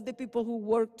all the people who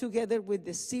work together with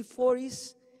the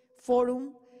C40s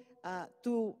Forum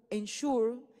to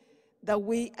ensure that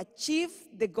we achieve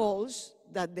the goals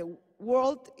that the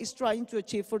world is trying to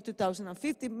achieve for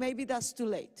 2050. Maybe that's too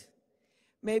late.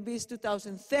 Maybe it's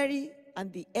 2030,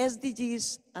 and the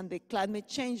SDGs and the climate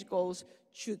change goals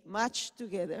should match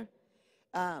together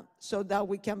so that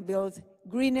we can build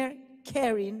greener,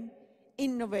 caring,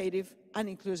 innovative, and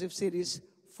inclusive cities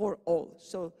for all.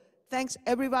 So thanks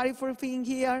everybody for being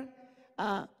here.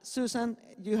 Susan,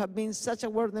 you have been such a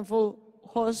wonderful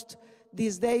host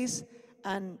these days,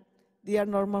 and dear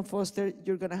Norman Foster,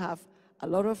 you're going to have a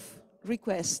lot of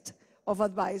requests of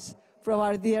advice from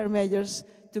our dear mayors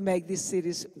to make these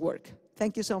cities work.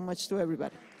 Thank you so much to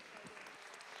everybody.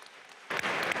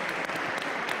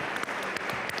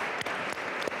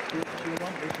 Do you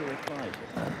want me to reply to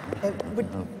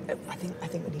that? I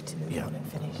think we need to move on and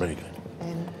finish. Very good.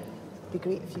 It'd be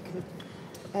great if you could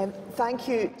Thank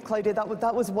you, Claudia.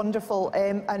 That was wonderful,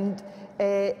 and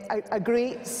a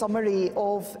great summary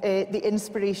of the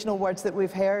inspirational words that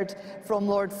we've heard from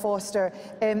Lord Foster.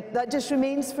 That just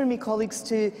remains for me, colleagues,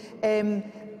 to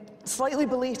slightly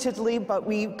belatedly, but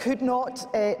we could not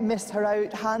miss her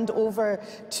out, hand over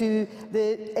to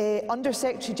the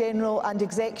Under-Secretary General and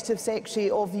Executive Secretary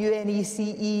of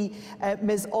UNECE,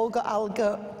 Ms. Olga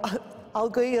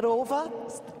Alguerova.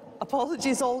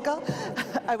 Apologies, Olga.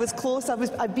 I was close.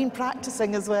 I've been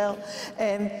practicing as well.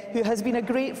 Who has been a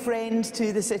great friend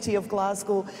to the city of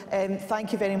Glasgow.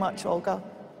 Thank you very much, Olga.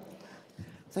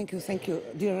 Thank you,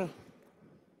 dear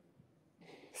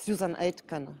Susan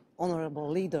Aitken,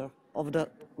 honourable leader of the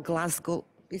Glasgow.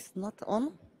 Is not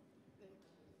on.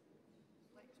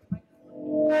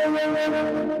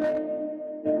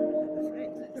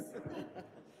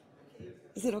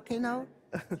 Is it okay now?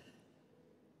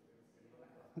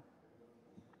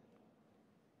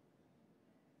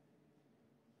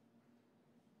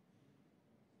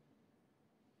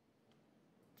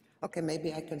 Okay,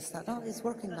 maybe I can start. Oh, it's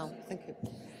working now. Thank you.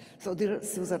 So, dear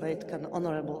Susan Aitken,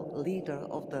 honourable leader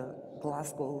of the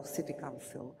Glasgow City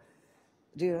Council,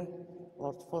 dear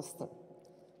Lord Foster,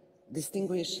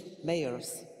 distinguished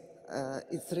mayors,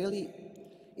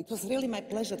 it was really my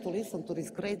pleasure to listen to this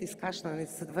great discussion, and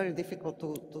it's very difficult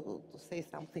to say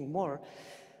something more.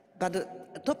 But the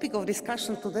topic of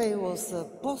discussion today was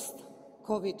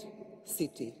post-COVID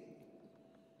city.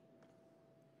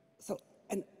 So,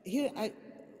 and here I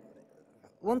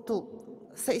want to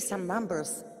say some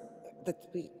numbers that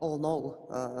we all know.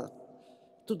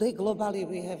 Today, globally,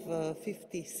 we have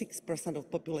 56%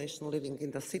 of population living in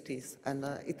the cities, and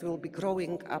it will be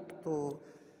growing up to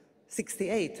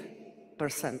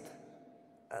 68%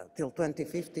 till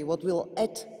 2050, what will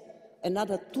add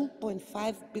another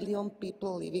 2.5 billion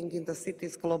people living in the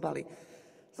cities globally.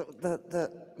 So the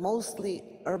mostly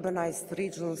urbanized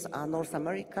regions are North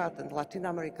America, then Latin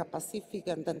America, Pacific,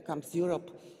 and then comes Europe.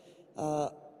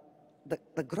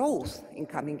 The growth in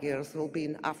coming years will be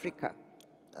in Africa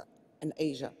and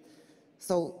Asia.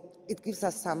 So it gives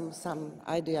us some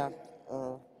idea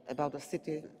about the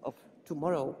city of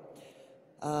tomorrow.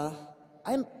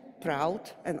 I'm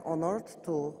proud and honored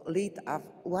to lead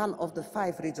one of the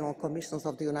 5 regional commissions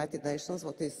of the United Nations,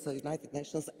 what is the United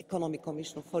Nations Economic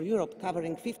Commission for Europe,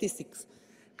 covering 56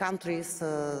 countries,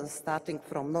 starting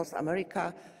from North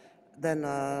America, then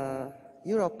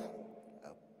Europe,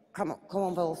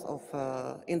 Commonwealth of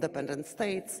Independent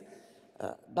States,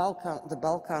 the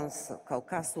Balkans,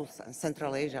 Caucasus, and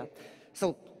Central Asia.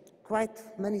 So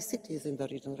quite many cities in the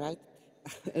region, right?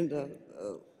 And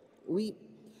we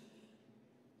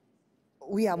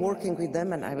are working with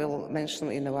them, and I will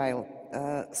mention in a while.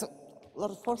 So,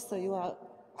 Lord Forster, you are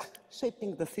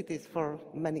shaping the cities for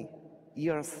many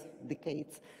years,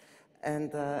 decades,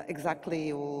 and exactly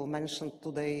you mentioned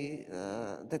today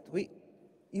that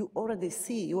you already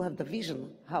see, you have the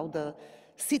vision how the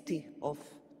city of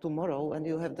tomorrow, and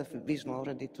you have the vision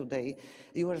already today.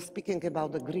 You were speaking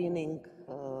about the greening,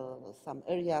 some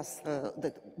areas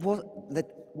that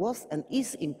was and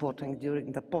is important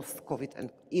during the post-COVID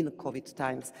and in COVID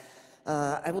times.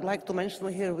 I would like to mention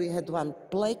here we had one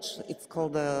pledge. It's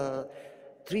called the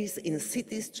Trees in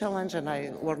Cities Challenge, and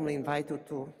I warmly invite you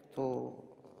to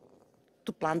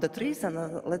plant the trees and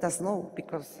let us know,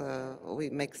 because we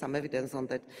make some evidence on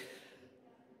that.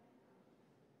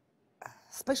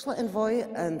 Special Envoy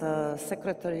and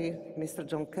Secretary, Mr.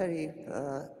 John Kerry,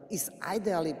 is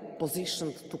ideally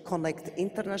positioned to connect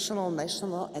international,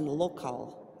 national, and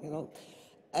local,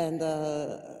 And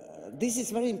this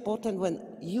is very important when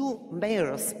you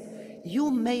mayors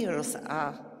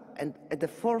are at the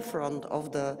forefront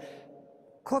of the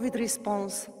COVID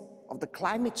response, of the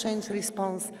climate change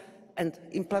response, and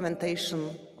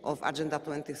implementation of Agenda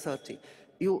 2030.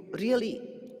 You really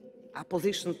are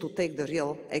positioned to take the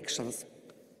real actions.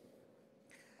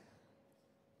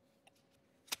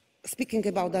 Speaking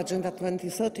about Agenda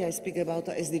 2030, I speak about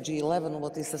SDG 11,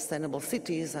 what is sustainable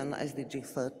cities, and SDG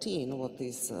 13, what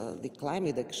is the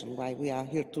climate action, why we are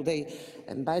here today.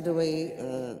 And by the way,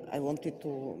 I wanted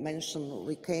to mention,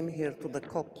 we came here to the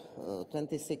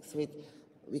COP26 with,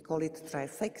 we call it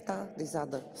trifecta. These are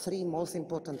the 3 most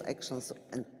important actions.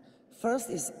 And first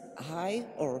is high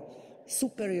or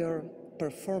superior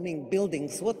performing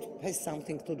buildings, what has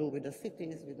something to do with the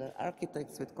cities, with the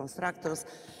architects, with constructors.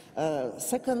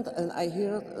 Second, and I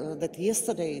hear that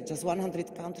yesterday just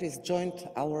 100 countries joined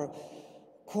our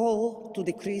call to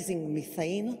decreasing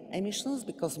methane emissions,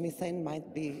 because methane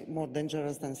might be more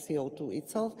dangerous than CO2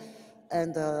 itself.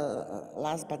 And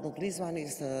last but not least one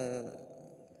is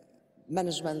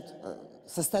management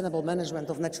sustainable management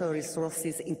of natural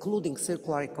resources, including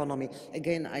circular economy.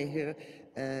 Again, I hear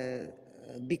a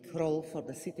big role for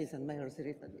the cities and mayors.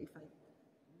 If I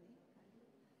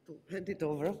to hand it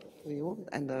over to you,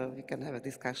 and we can have a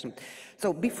discussion.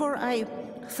 So before I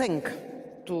thank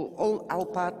to all our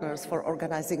partners for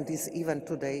organizing this event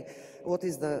today, what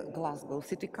is the Glasgow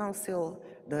City Council,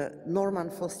 the Norman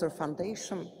Foster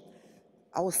Foundation,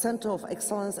 our Center of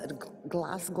Excellence at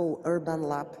Glasgow Urban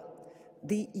Lab,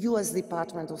 the US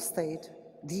Department of State,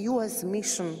 the US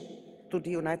Mission to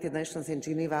the United Nations in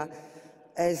Geneva,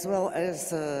 as well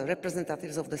as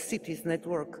representatives of the cities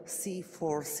network,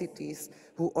 C4 cities,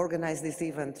 who organized this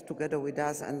event together with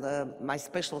us. And my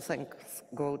special thanks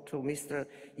go to Mr.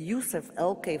 Youssef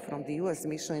Elkay from the US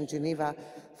Mission in Geneva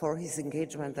for his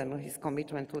engagement and his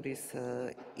commitment to this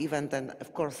event. And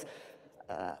of course,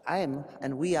 I am,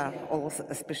 and we are also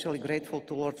especially grateful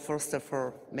to Lord Forster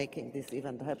for making this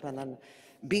event happen and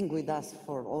being with us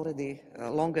for already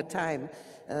a longer time,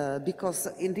 because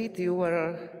indeed you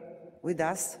were with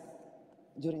us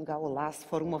during our last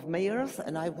Forum of Mayors,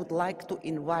 and I would like to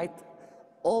invite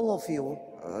all of you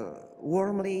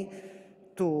warmly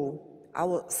to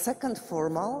our second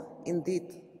formal,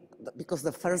 indeed, because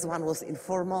the first one was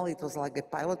informal, it was like a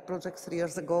pilot project 3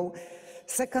 years ago.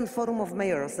 Second Forum of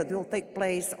Mayors that will take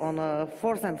place on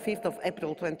 4th and 5th of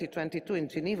April 2022 in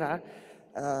Geneva.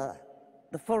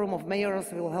 The Forum of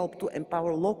Mayors will help to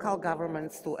empower local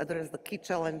governments to address the key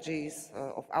challenges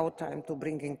of our time, to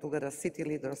bringing together city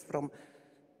leaders from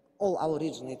all our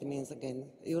region. It means, again,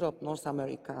 Europe, North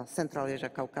America, Central Asia,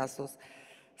 Caucasus.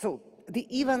 So the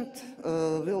event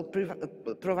will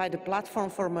provide a platform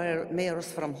for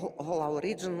mayors from all our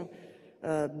region,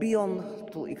 beyond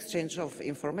to exchange of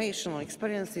information on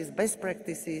experiences, best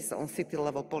practices on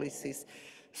city-level policies.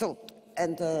 So,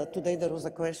 and today there was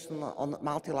a question on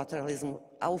multilateralism.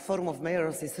 Our Forum of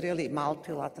Mayors is really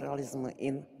multilateralism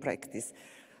in practice.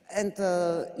 And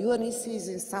UNEC is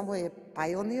in some way a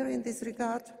pioneer in this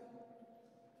regard.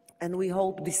 And we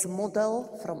hope this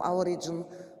model from our region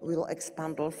will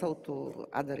expand also to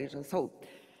other regions. So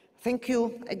thank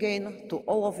you again to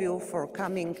all of you for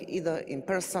coming either in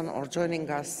person or joining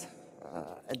us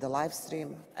at the live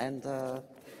stream, and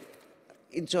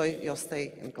enjoy your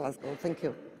stay in Glasgow. Thank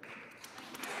you.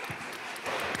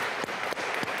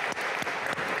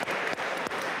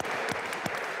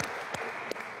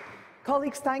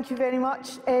 Colleagues, thank you very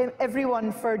much,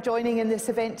 everyone, for joining in this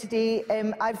event today.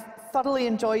 I've thoroughly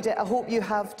enjoyed it. I hope you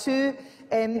have too.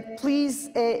 Please,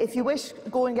 if you wish,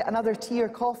 go and get another tea or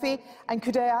coffee. And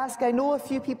could I ask, I know a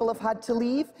few people have had to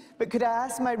leave, but could I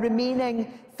ask my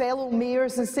remaining fellow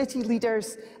mayors and city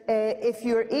leaders if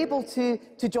you're able to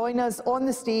join us on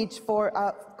the stage for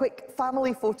a quick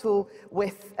family photo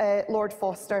with Lord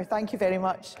Foster. Thank you very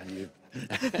much. And you.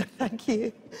 Thank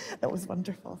you. That was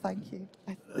wonderful. Thank you.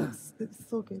 It's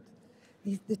so good.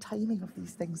 The timing of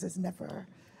these things is never